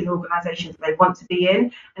dreams in organizations that they want to be in,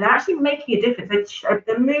 and they're actually making a difference.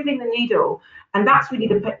 They're moving the needle. And that's really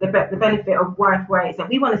the benefit of YFYA, is that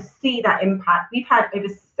we want to see that impact. We've had over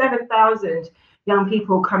 7,000 young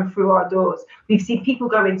people come through our doors. We've seen people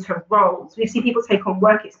go into roles. We've seen people take on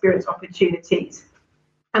work experience opportunities.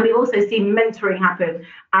 And we also see mentoring happen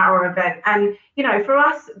at our event. And, for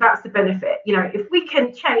us, that's the benefit. If we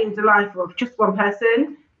can change the life of just one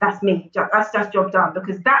person, that's me. That's job done,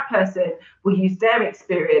 because that person will use their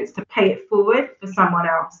experience to pay it forward for someone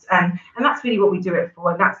else. And that's really what we do it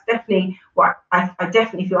for. And that's definitely what I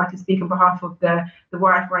definitely feel I can speak on behalf of the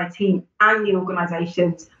YFYA team and the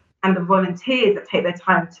organisations and the volunteers that take their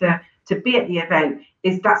time to be at the event.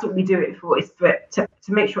 Is that's what we do it for, is to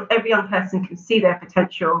make sure every young person can see their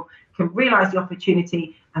potential, can realise the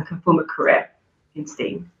opportunity and can form a career in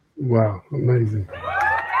STEAM. Wow, amazing.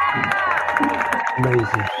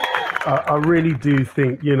 Amazing. I really do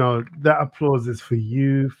think, that applause is for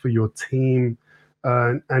you, for your team,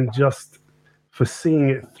 and just for seeing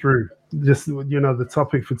it through. Just, the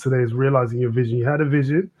topic for today is realizing your vision. You had a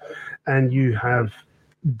vision and you have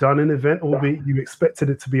done an event, albeit you expected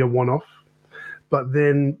it to be a one-off, but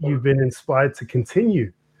then you've been inspired to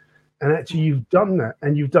continue. And actually you've done that,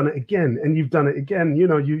 and you've done it again, and you've done it again.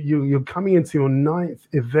 You're coming into your 9th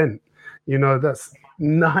event. That's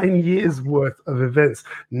 9 years worth of events,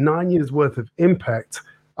 9 years worth of impact.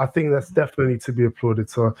 I think that's definitely to be applauded.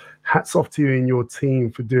 So hats off to you and your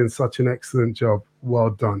team for doing such an excellent job. Well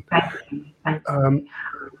done. Thank you.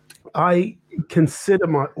 I consider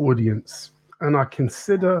my audience, and I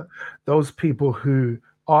consider those people who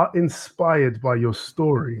are inspired by your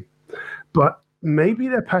story, but maybe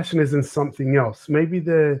their passion is in something else. Maybe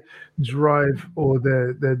their drive or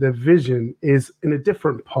their vision is in a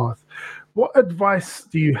different path. What advice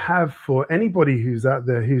do you have for anybody who's out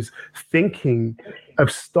there who's thinking of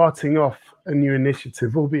starting off a new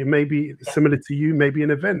initiative, albeit maybe similar to you, maybe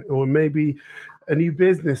an event or maybe a new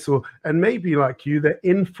business, and maybe like you, they're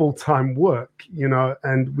in full-time work,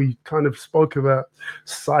 and we kind of spoke about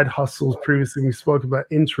side hustles previously. We spoke about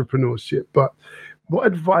entrepreneurship, but what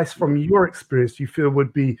advice from your experience do you feel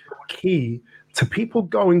would be key to people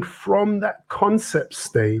going from that concept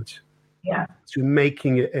stage to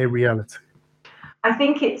making it a reality? I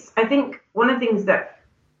think one of the things that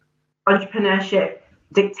entrepreneurship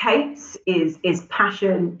dictates is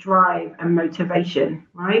passion, drive, and motivation,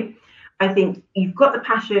 right? I think you've got the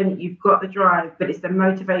passion, you've got the drive, but it's the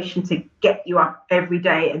motivation to get you up every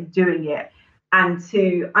day and doing it, and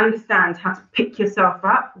to understand how to pick yourself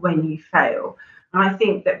up when you fail. And I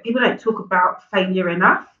think that people don't talk about failure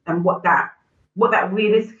enough and what that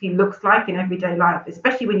realistically looks like in everyday life,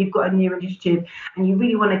 especially when you've got a new initiative and you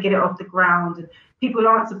really want to get it off the ground and people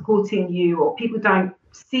aren't supporting you, or people don't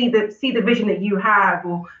see the vision that you have,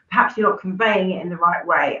 or perhaps you're not conveying it in the right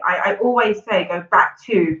way. I always say, go back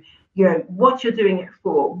to what you're doing it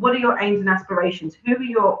for. What are your aims and aspirations? Who's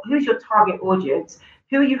your target audience?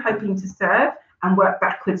 Who are you hoping to serve? And work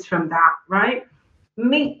backwards from that, right?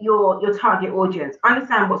 Meet your target audience,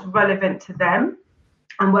 understand what's relevant to them,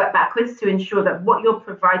 and work backwards to ensure that what you're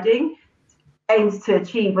providing aims to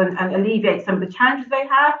achieve and alleviate some of the challenges they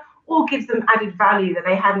have, or gives them added value that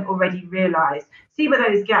they hadn't already realized. See where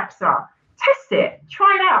those gaps are. Test it,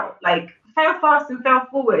 try it out, fail fast and fail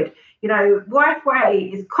forward.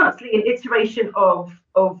 YFYA is constantly an iteration of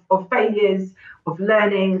failures, of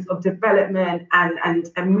learnings, of development,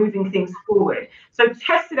 and moving things forward. So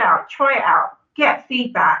test it out, try it out, get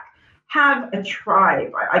feedback, have a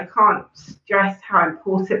tribe. I can't stress how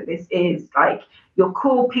important this is. Like, your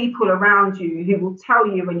core people around you who will tell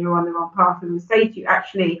you when you're on the wrong path and will say to you,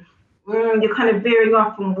 actually, you're kind of veering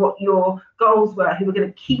off from what your goals were, who are going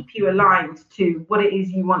to keep you aligned to what it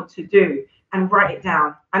is you want to do, and write it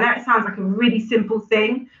down. I know it sounds like a really simple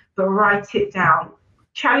thing, but write it down.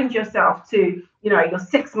 Challenge yourself to, your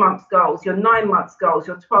 6 months goals, your 9 months goals,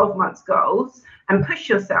 your 12 months goals, and push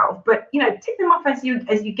yourself. But, tick them off as you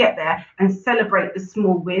get there, and celebrate the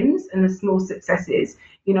small wins and the small successes.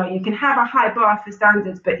 You can have a high bar for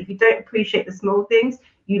standards, but if you don't appreciate the small things,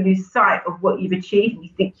 you lose sight of what you've achieved, and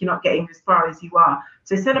you think you're not getting as far as you are.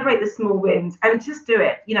 So celebrate the small wins and just do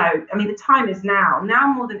it. The time is now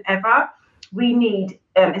more than ever. We need,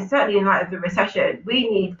 and certainly in light of the recession, we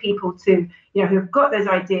need people to, who have got those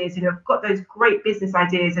ideas, who have got those great business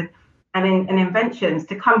ideas and inventions,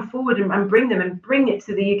 to come forward and bring them and bring it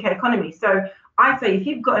to the UK economy. So I say, if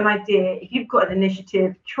you've got an idea, if you've got an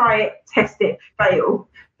initiative, try it, test it, fail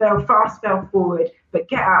fast, fail forward, but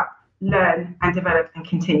get up, learn and develop and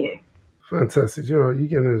continue. Fantastic. You're going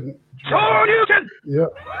to... Yeah.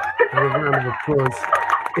 A round of applause.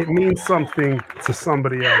 It means something to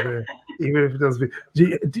somebody out there, even if it doesn't.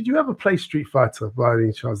 Did you ever play Street Fighter by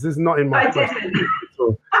any chance? This is not in my question.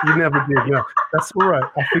 You never did. No, that's all right.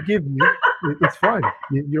 I forgive you. It's fine.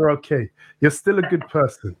 You're okay. You're still a good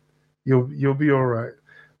person. You'll be all right.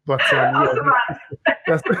 But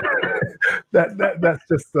that's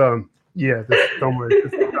just don't worry.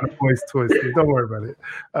 It's kind of boys' toys. Don't worry about it.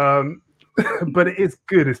 But it is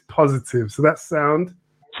good. It's positive. So that sound.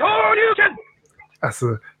 That's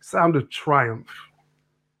a sound of triumph.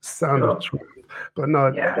 Of triumph. But no,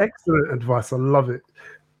 excellent advice. I love it.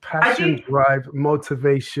 Passion, drive,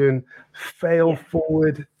 motivation, fail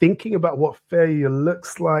forward, thinking about what failure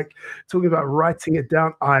looks like, talking about writing it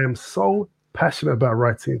down. I am so passionate about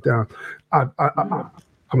writing it down.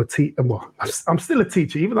 I'm a teacher. Well, I'm still a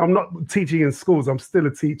teacher. Even though I'm not teaching in schools, I'm still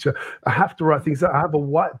a teacher. I have to write things out. I have a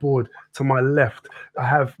whiteboard to my left. I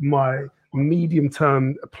have my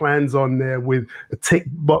medium-term plans on there with tick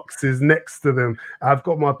boxes next to them. I've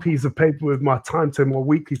got my piece of paper with my timetable, my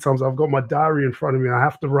weekly times. I've got my diary in front of me. I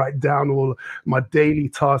have to write down all my daily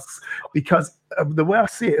tasks, because the way I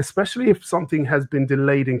see it, especially if something has been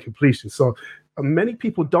delayed in completion. So many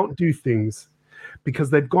people don't do things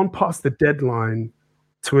because they've gone past the deadline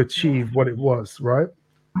to achieve what it was, right?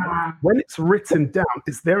 When it's written down,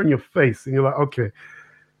 it's there in your face, and you're like, okay,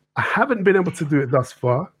 I haven't been able to do it thus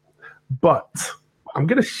far, but I'm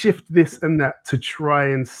going to shift this and that to try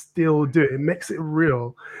and still do it. It makes it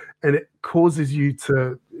real, and it causes you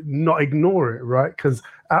to not ignore it, right? Because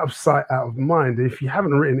out of sight, out of mind. If you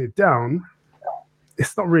haven't written it down,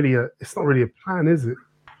 it's not really a plan, is it?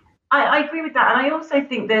 I agree with that, and I also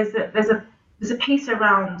think there's a piece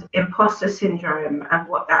around imposter syndrome and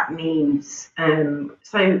what that means.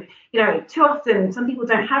 So too often some people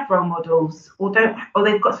don't have role models, or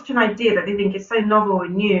they've got such an idea that they think is so novel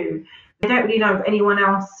and new. They don't really know of anyone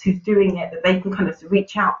else who's doing it that they can kind of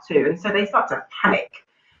reach out to, and so they start to panic.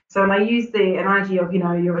 So when I use the analogy of,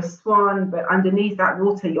 you're a swan, but underneath that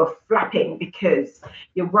water you're flapping because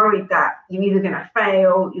you're worried that you're either going to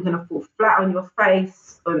fail, you're going to fall flat on your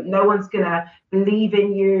face, or no one's going to believe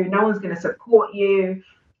in you, no one's going to support you,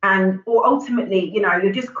 or ultimately,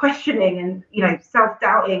 you're just questioning and,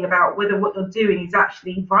 self-doubting about whether what you're doing is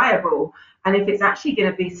actually viable and if it's actually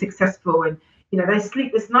going to be successful. And, those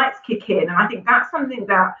sleepless nights kick in. And I think that's something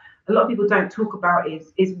that a lot of people don't talk about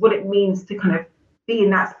is what it means to kind of be in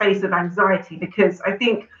that space of anxiety, because I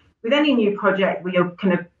think with any new project where you're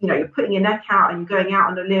kind of, you're putting your neck out and you're going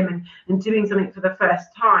out on a limb and doing something for the first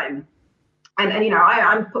time. And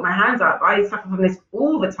I put my hands up. I suffer from this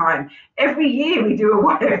all the time. Every year we do a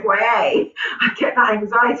YFYA, I get that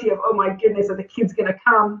anxiety of, oh my goodness, are the kids going to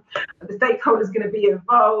come? Are the stakeholders going to be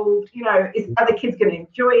involved? Are the kids going to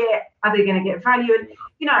enjoy it? Are they going to get value? And,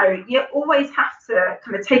 you always have to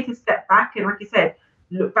kind of take a step back. And like I said,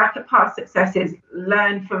 look back at past successes,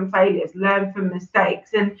 learn from failures, learn from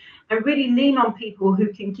mistakes, and really lean on people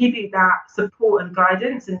who can give you that support and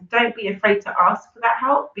guidance. And don't be afraid to ask for that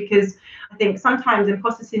help, because I think sometimes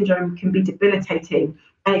imposter syndrome can be debilitating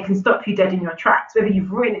and it can stop you dead in your tracks. Whether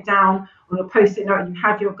you've written it down on a post-it note and you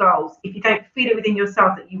have your goals, if you don't feel it within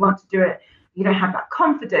yourself that you want to do it, you don't have that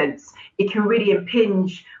confidence, it can really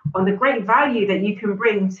impinge on the great value that you can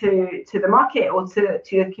bring to the market or to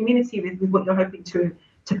your community with what you're hoping to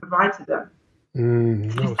provide to them. So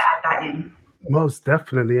just No, to add that in. most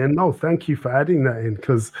definitely. And no, thank you for adding that in,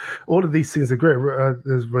 because all of these things are great.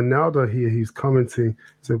 There's Ronaldo here. He's commenting. He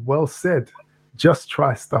said, well said. Just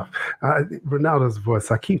try stuff. Ronaldo's voice.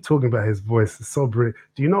 I keep talking about his voice. It's so brilliant.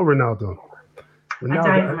 Do you know Ronaldo? I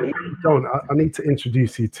Ronaldo, don't. if you don't, I need to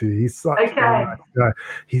introduce you to. He's such a Okay. nice guy.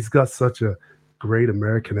 He's got such a great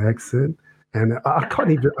American accent, and I can't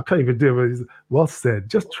even do it. He's, well said.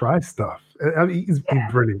 Just try stuff. I mean, he's Yeah.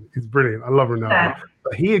 brilliant. He's brilliant. I love Ronaldo. Yeah.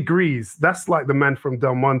 But he agrees. That's like the man from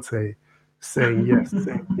Del Monte saying yes.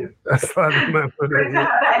 That's like the man from Great to that.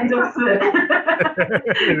 have that endorsement.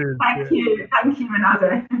 It is. Yeah. Thank you,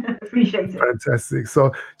 Ronaldo. Appreciate it. Fantastic. So,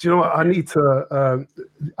 do you know what? I need to.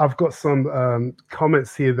 I've got some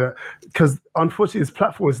comments here that, because unfortunately, this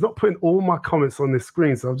platform is not putting all my comments on this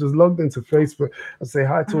screen. So I've just logged into Facebook. I say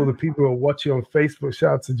hi to all the people who are watching on Facebook.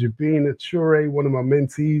 Shout out to Jabin Achure, one of my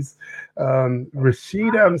mentees.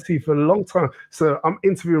 Rashida, I haven't seen for a long time. So I'm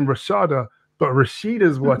interviewing Rashada, but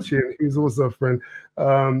Rashida's watching, who's also a friend.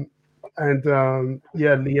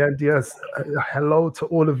 Yeah, Leanne Diaz, hello to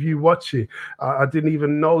all of you watching. I didn't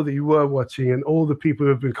even know that you were watching, and all the people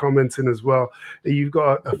who have been commenting as well. You've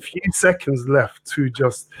got a few seconds left to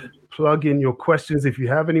just plug in your questions. If you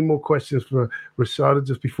have any more questions for Rashada,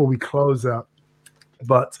 just before we close out.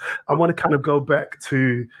 But I want to kind of go back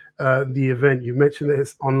to the event. You mentioned that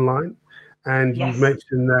it's online, and Yes. you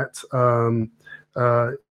mentioned that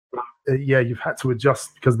you've had to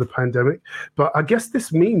adjust because of the pandemic. But I guess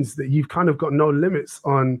this means that you've kind of got no limits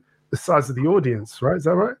on the size of the audience, right? Is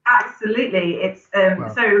that right? Absolutely. It's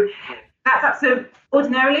Wow. so that's absolutely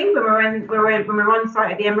ordinarily when we're on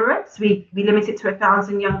site at the Emirates, we limit it to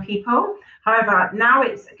 1,000 young people. However, now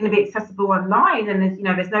it's going to be accessible online, and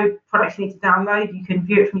there's no products you need to download. You can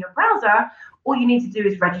view it from your browser. All you need to do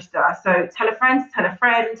is register. So tell a friend.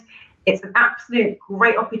 It's an absolute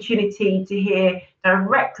great opportunity to hear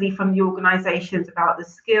directly from the organisations about the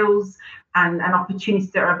skills and opportunities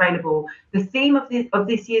that are available. The theme of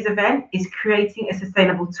this year's event is creating a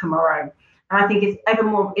sustainable tomorrow. And I think it's ever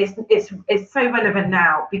more, it's so relevant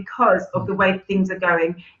now because of the way things are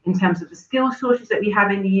going in terms of the skill shortages that we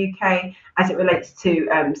have in the UK as it relates to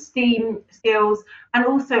STEAM skills, and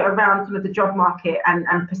also around kind of the job market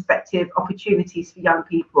and prospective opportunities for young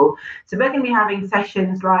people. So we're going to be having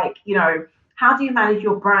sessions like, how do you manage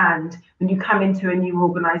your brand when you come into a new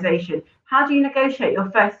organization? How do you negotiate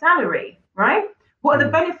your first salary, right? What are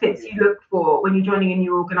the benefits you look for when you're joining a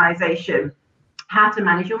new organization? How to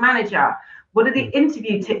manage your manager? What are the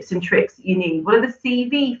interview tips and tricks that you need? What are the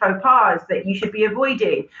CV faux pas that you should be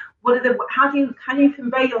avoiding? How do you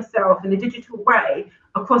convey yourself in a digital way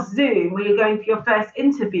across Zoom when you're going for your first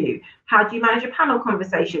interview? How do you manage a panel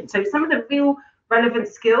conversation? So some of the real relevant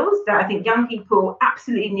skills that I think young people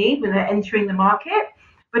absolutely need when they're entering the market,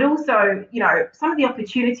 but also, some of the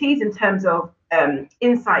opportunities in terms of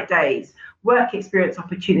insight days, work experience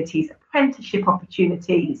opportunities, apprenticeship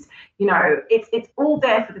opportunities. It's all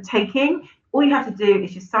there for the taking. All you have to do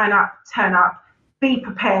is just sign up, turn up, be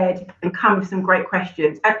prepared, and come with some great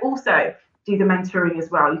questions. And also do the mentoring as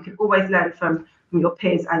well. You can always learn from your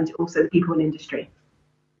peers and also the people in industry.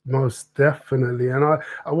 Most definitely. And I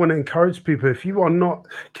want to encourage people, if you are not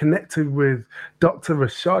connected with Dr.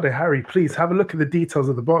 Rashada Harry, please have a look at the details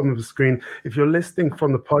at the bottom of the screen. If you're listening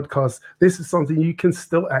from the podcast, this is something you can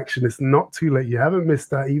still action. It's not too late. You haven't missed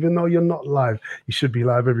that. Even though you're not live, you should be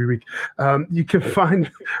live every week. You can find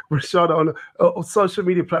Rashada on social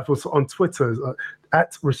media platforms, on Twitter,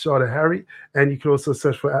 at Rashada Harry, and you can also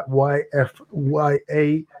search for at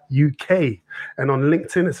YFYA UK. And on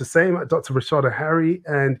LinkedIn, it's the same, at Dr. Rashada Harry,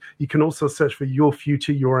 and you can also search for Your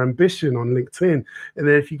Future, Your Ambition on LinkedIn. And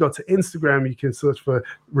then if you go to Instagram, you can search for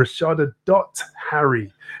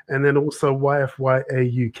Rashada.Harry, and then also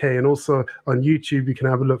YFYA UK. And also on YouTube, you can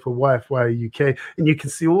have a look for YFYA UK, and you can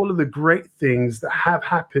see all of the great things that have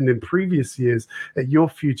happened in previous years at Your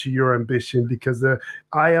Future, Your Ambition, because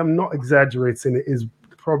I am not exaggerating, it is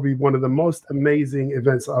probably one of the most amazing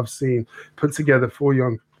events I've seen put together for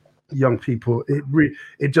young people.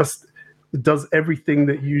 It just does everything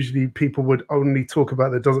that usually people would only talk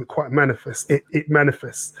about that doesn't quite manifest. It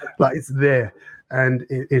manifests, like it's there, and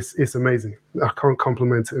it's amazing. I can't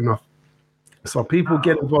compliment it enough. So people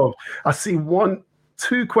get involved. I see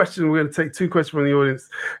two questions. We're going to take two questions from the audience,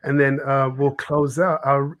 and then we'll close out.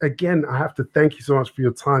 Again, I have to thank you so much for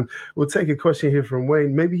your time. We'll take a question here from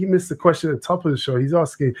Wayne. Maybe he missed the question at the top of the show. He's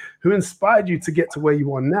asking, who inspired you to get to where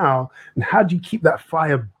you are now, and how do you keep that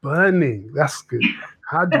fire burning? That's good.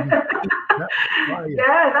 How do you keep that fire?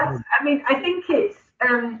 Yeah, I think it's,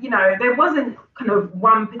 there wasn't kind of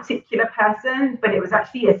one particular person, but it was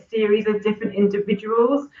actually a series of different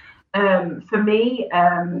individuals for me.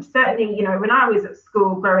 Certainly, you know, when I was at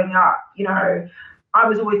school growing up, you know, I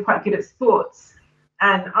was always quite good at sports.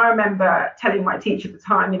 And I remember telling my teacher at the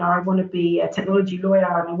time, you know, I want to be a technology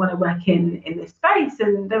lawyer and I want to work in this space.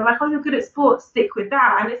 And they were like, oh, you're good at sports, stick with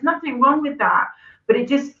that. And there's nothing wrong with that. But it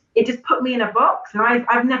just put me in a box. And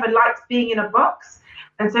I've never liked being in a box.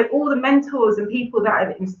 And so all the mentors and people that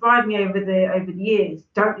have inspired me over the years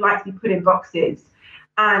don't like to be put in boxes.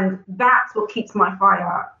 And that's what keeps my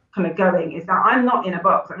fire kind of going, is that I'm not in a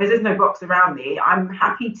box. There's no box around me. I'm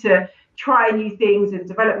happy to try new things and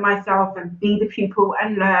develop myself and be the pupil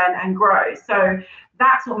and learn and grow. So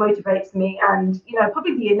that's what motivates me. And, you know,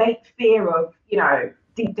 probably the innate fear of, you know,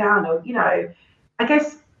 deep down of, you know, I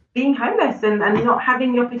guess being homeless and not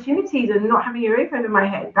having the opportunities and not having a roof over my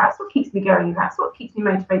head. That's what keeps me going. That's what keeps me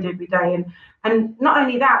motivated every day. And not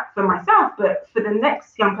only that for myself, but for the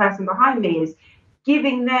next young person behind me, is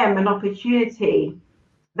giving them an opportunity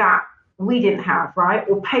that we didn't have, right?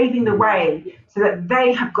 Or paving the way so that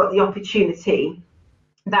they have got the opportunity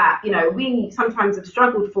that, you know, we sometimes have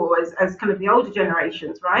struggled for as kind of the older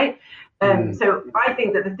generations, right? So I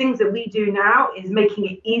think that the things that we do now is making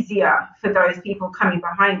it easier for those people coming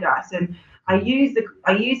behind us. And I use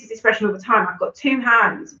this expression all the time. I've got two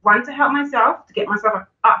hands, one to help myself, to get myself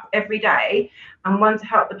up every day, and one to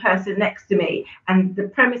help the person next to me. And the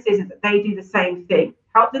premise is that they do the same thing,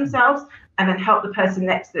 help themselves and then help the person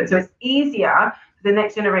next to them. So it's easier for the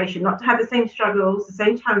next generation not to have the same struggles, the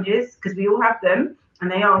same challenges, because we all have them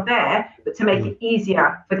and they are there, but to make it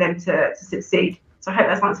easier for them to succeed. So I hope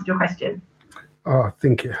that's answered your question. Oh, I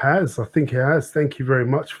think it has. Thank you very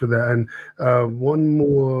much for that. And one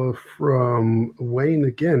more from Wayne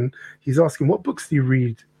again. He's asking, what books do you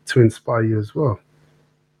read to inspire you as well?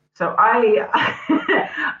 So and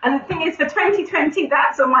the thing is, for 2020,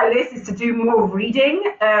 that's on my list, is to do more reading.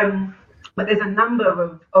 But there's a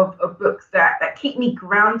number of books that keep me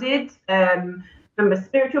grounded from a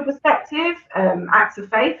spiritual perspective. Acts of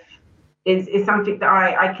Faith is something that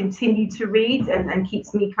I continue to read and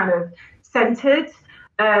keeps me kind of centered.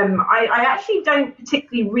 I actually don't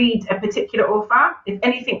particularly read a particular author. If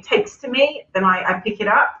anything takes to me, then I pick it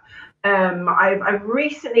up. I've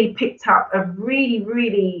recently picked up a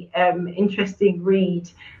really interesting read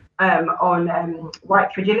on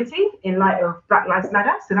white fragility in light of Black Lives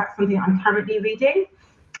Matter. So that's something I'm currently reading.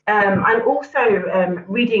 I'm also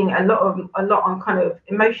reading a lot on kind of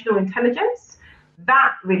emotional intelligence.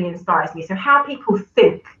 That really inspires me. So how people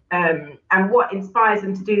think and what inspires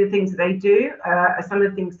them to do the things that they do are some of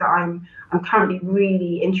the things that I'm currently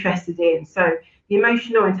really interested in. So the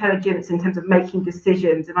emotional intelligence in terms of making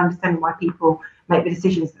decisions and understanding why people make the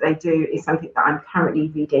decisions that they do is something that I'm currently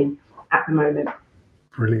reading at the moment.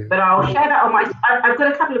 Brilliant. But I'll share that on I've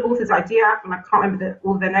got a couple of authors I do have, and I can't remember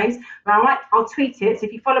all their names, but I'll tweet it. So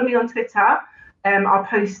if you follow me on Twitter, I'll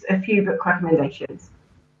post a few book recommendations.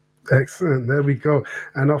 Excellent. There we go.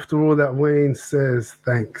 And after all that, Wayne says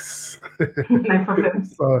thanks. No problem.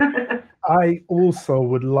 So I also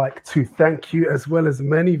would like to thank you, as well as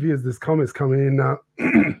many viewers. There's comments coming in now.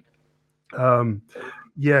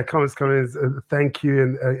 Comments coming in. Thank you.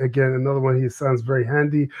 And again, another one here sounds very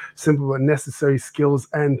handy, simple but necessary skills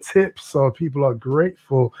and tips. So people are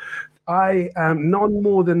grateful. I am none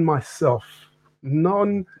more than myself. I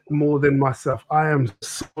am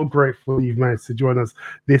so grateful you've managed to join us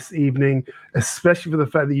this evening, especially for the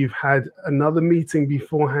fact that you've had another meeting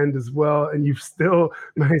beforehand as well, and you've still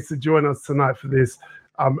managed to join us tonight for this.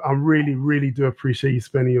 I really do appreciate you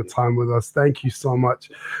spending your time with us. Thank you so much.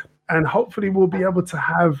 And hopefully we'll be able to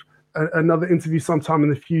have another interview sometime in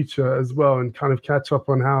the future as well, and kind of catch up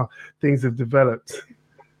on how things have developed.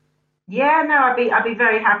 Yeah, no, I'd be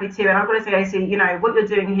very happy to. And I've got to say, AC, you know, what you're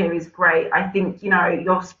doing here is great. I think, you know,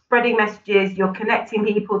 you're spreading messages, you're connecting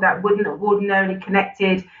people that wouldn't have ordinarily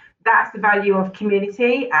connected. That's the value of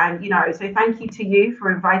community. And, you know, so thank you to you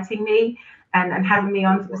for inviting me and having me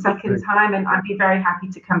on for the second time. And I'd be very happy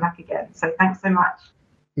to come back again. So thanks so much.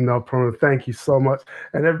 No problem. Thank you so much.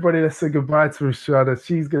 And everybody, let's say goodbye to Rashada.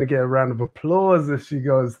 She's going to get a round of applause as she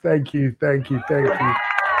goes. Thank you.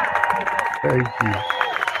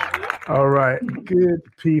 All right, good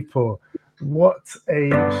people. What a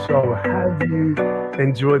show. Have you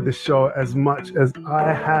enjoyed the show as much as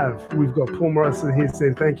I have? We've got Paul Morrison here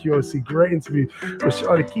saying thank you, OC. Great interview.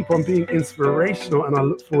 Rashada, keep on being inspirational, and I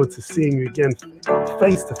look forward to seeing you again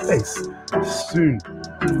face to face soon.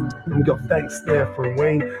 We got thanks there from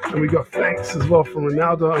Wayne, and we got thanks as well from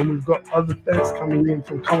Ronaldo, and we've got other thanks coming in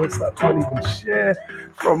from comments that I can't even share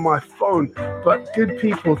from my phone. But good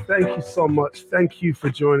people, thank you so much. Thank you for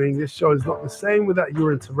joining. This show is not the same without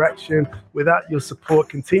your interaction, without your support.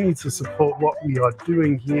 Continue to support what we are doing.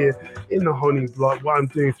 doing here in the Honing Block, what I'm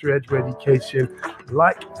doing through Edge Education.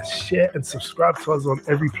 Like, share, and subscribe to us on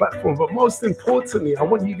every platform. But most importantly, I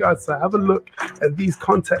want you guys to have a look at these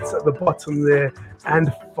contacts at the bottom there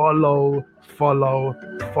and follow Rashada,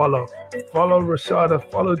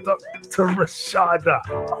 follow Dr. Rashada,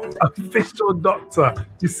 official doctor.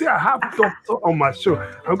 You see, I have doctor on my show.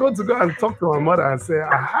 I'm going to go and talk to my mother and say,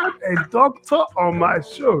 I have a doctor on my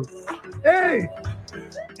show. Hey,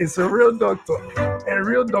 it's a real doctor.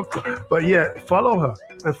 But yeah, follow her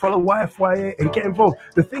and follow YFYA and get involved.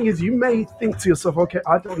 The thing is, you may think to yourself, okay,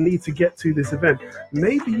 I don't need to get to this event.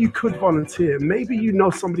 Maybe you could volunteer. Maybe you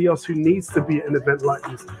know somebody else who needs to be at an event like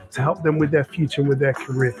this to help them with their future and with their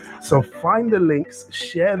career. So find the links,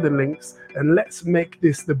 share the links, and let's make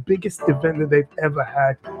this the biggest event that they've ever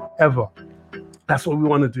had, ever. That's what we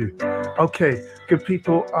want to do. Okay, good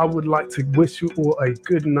people, I would like to wish you all a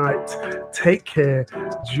good night. Take care.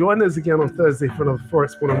 Join us again on Thursday for another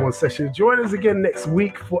Forex One-on-One session. Join us again next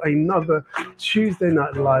week for another Tuesday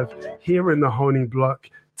Night Live here in the Honing Block.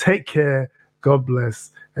 Take care, God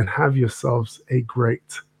bless, and have yourselves a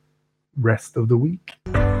great rest of the week.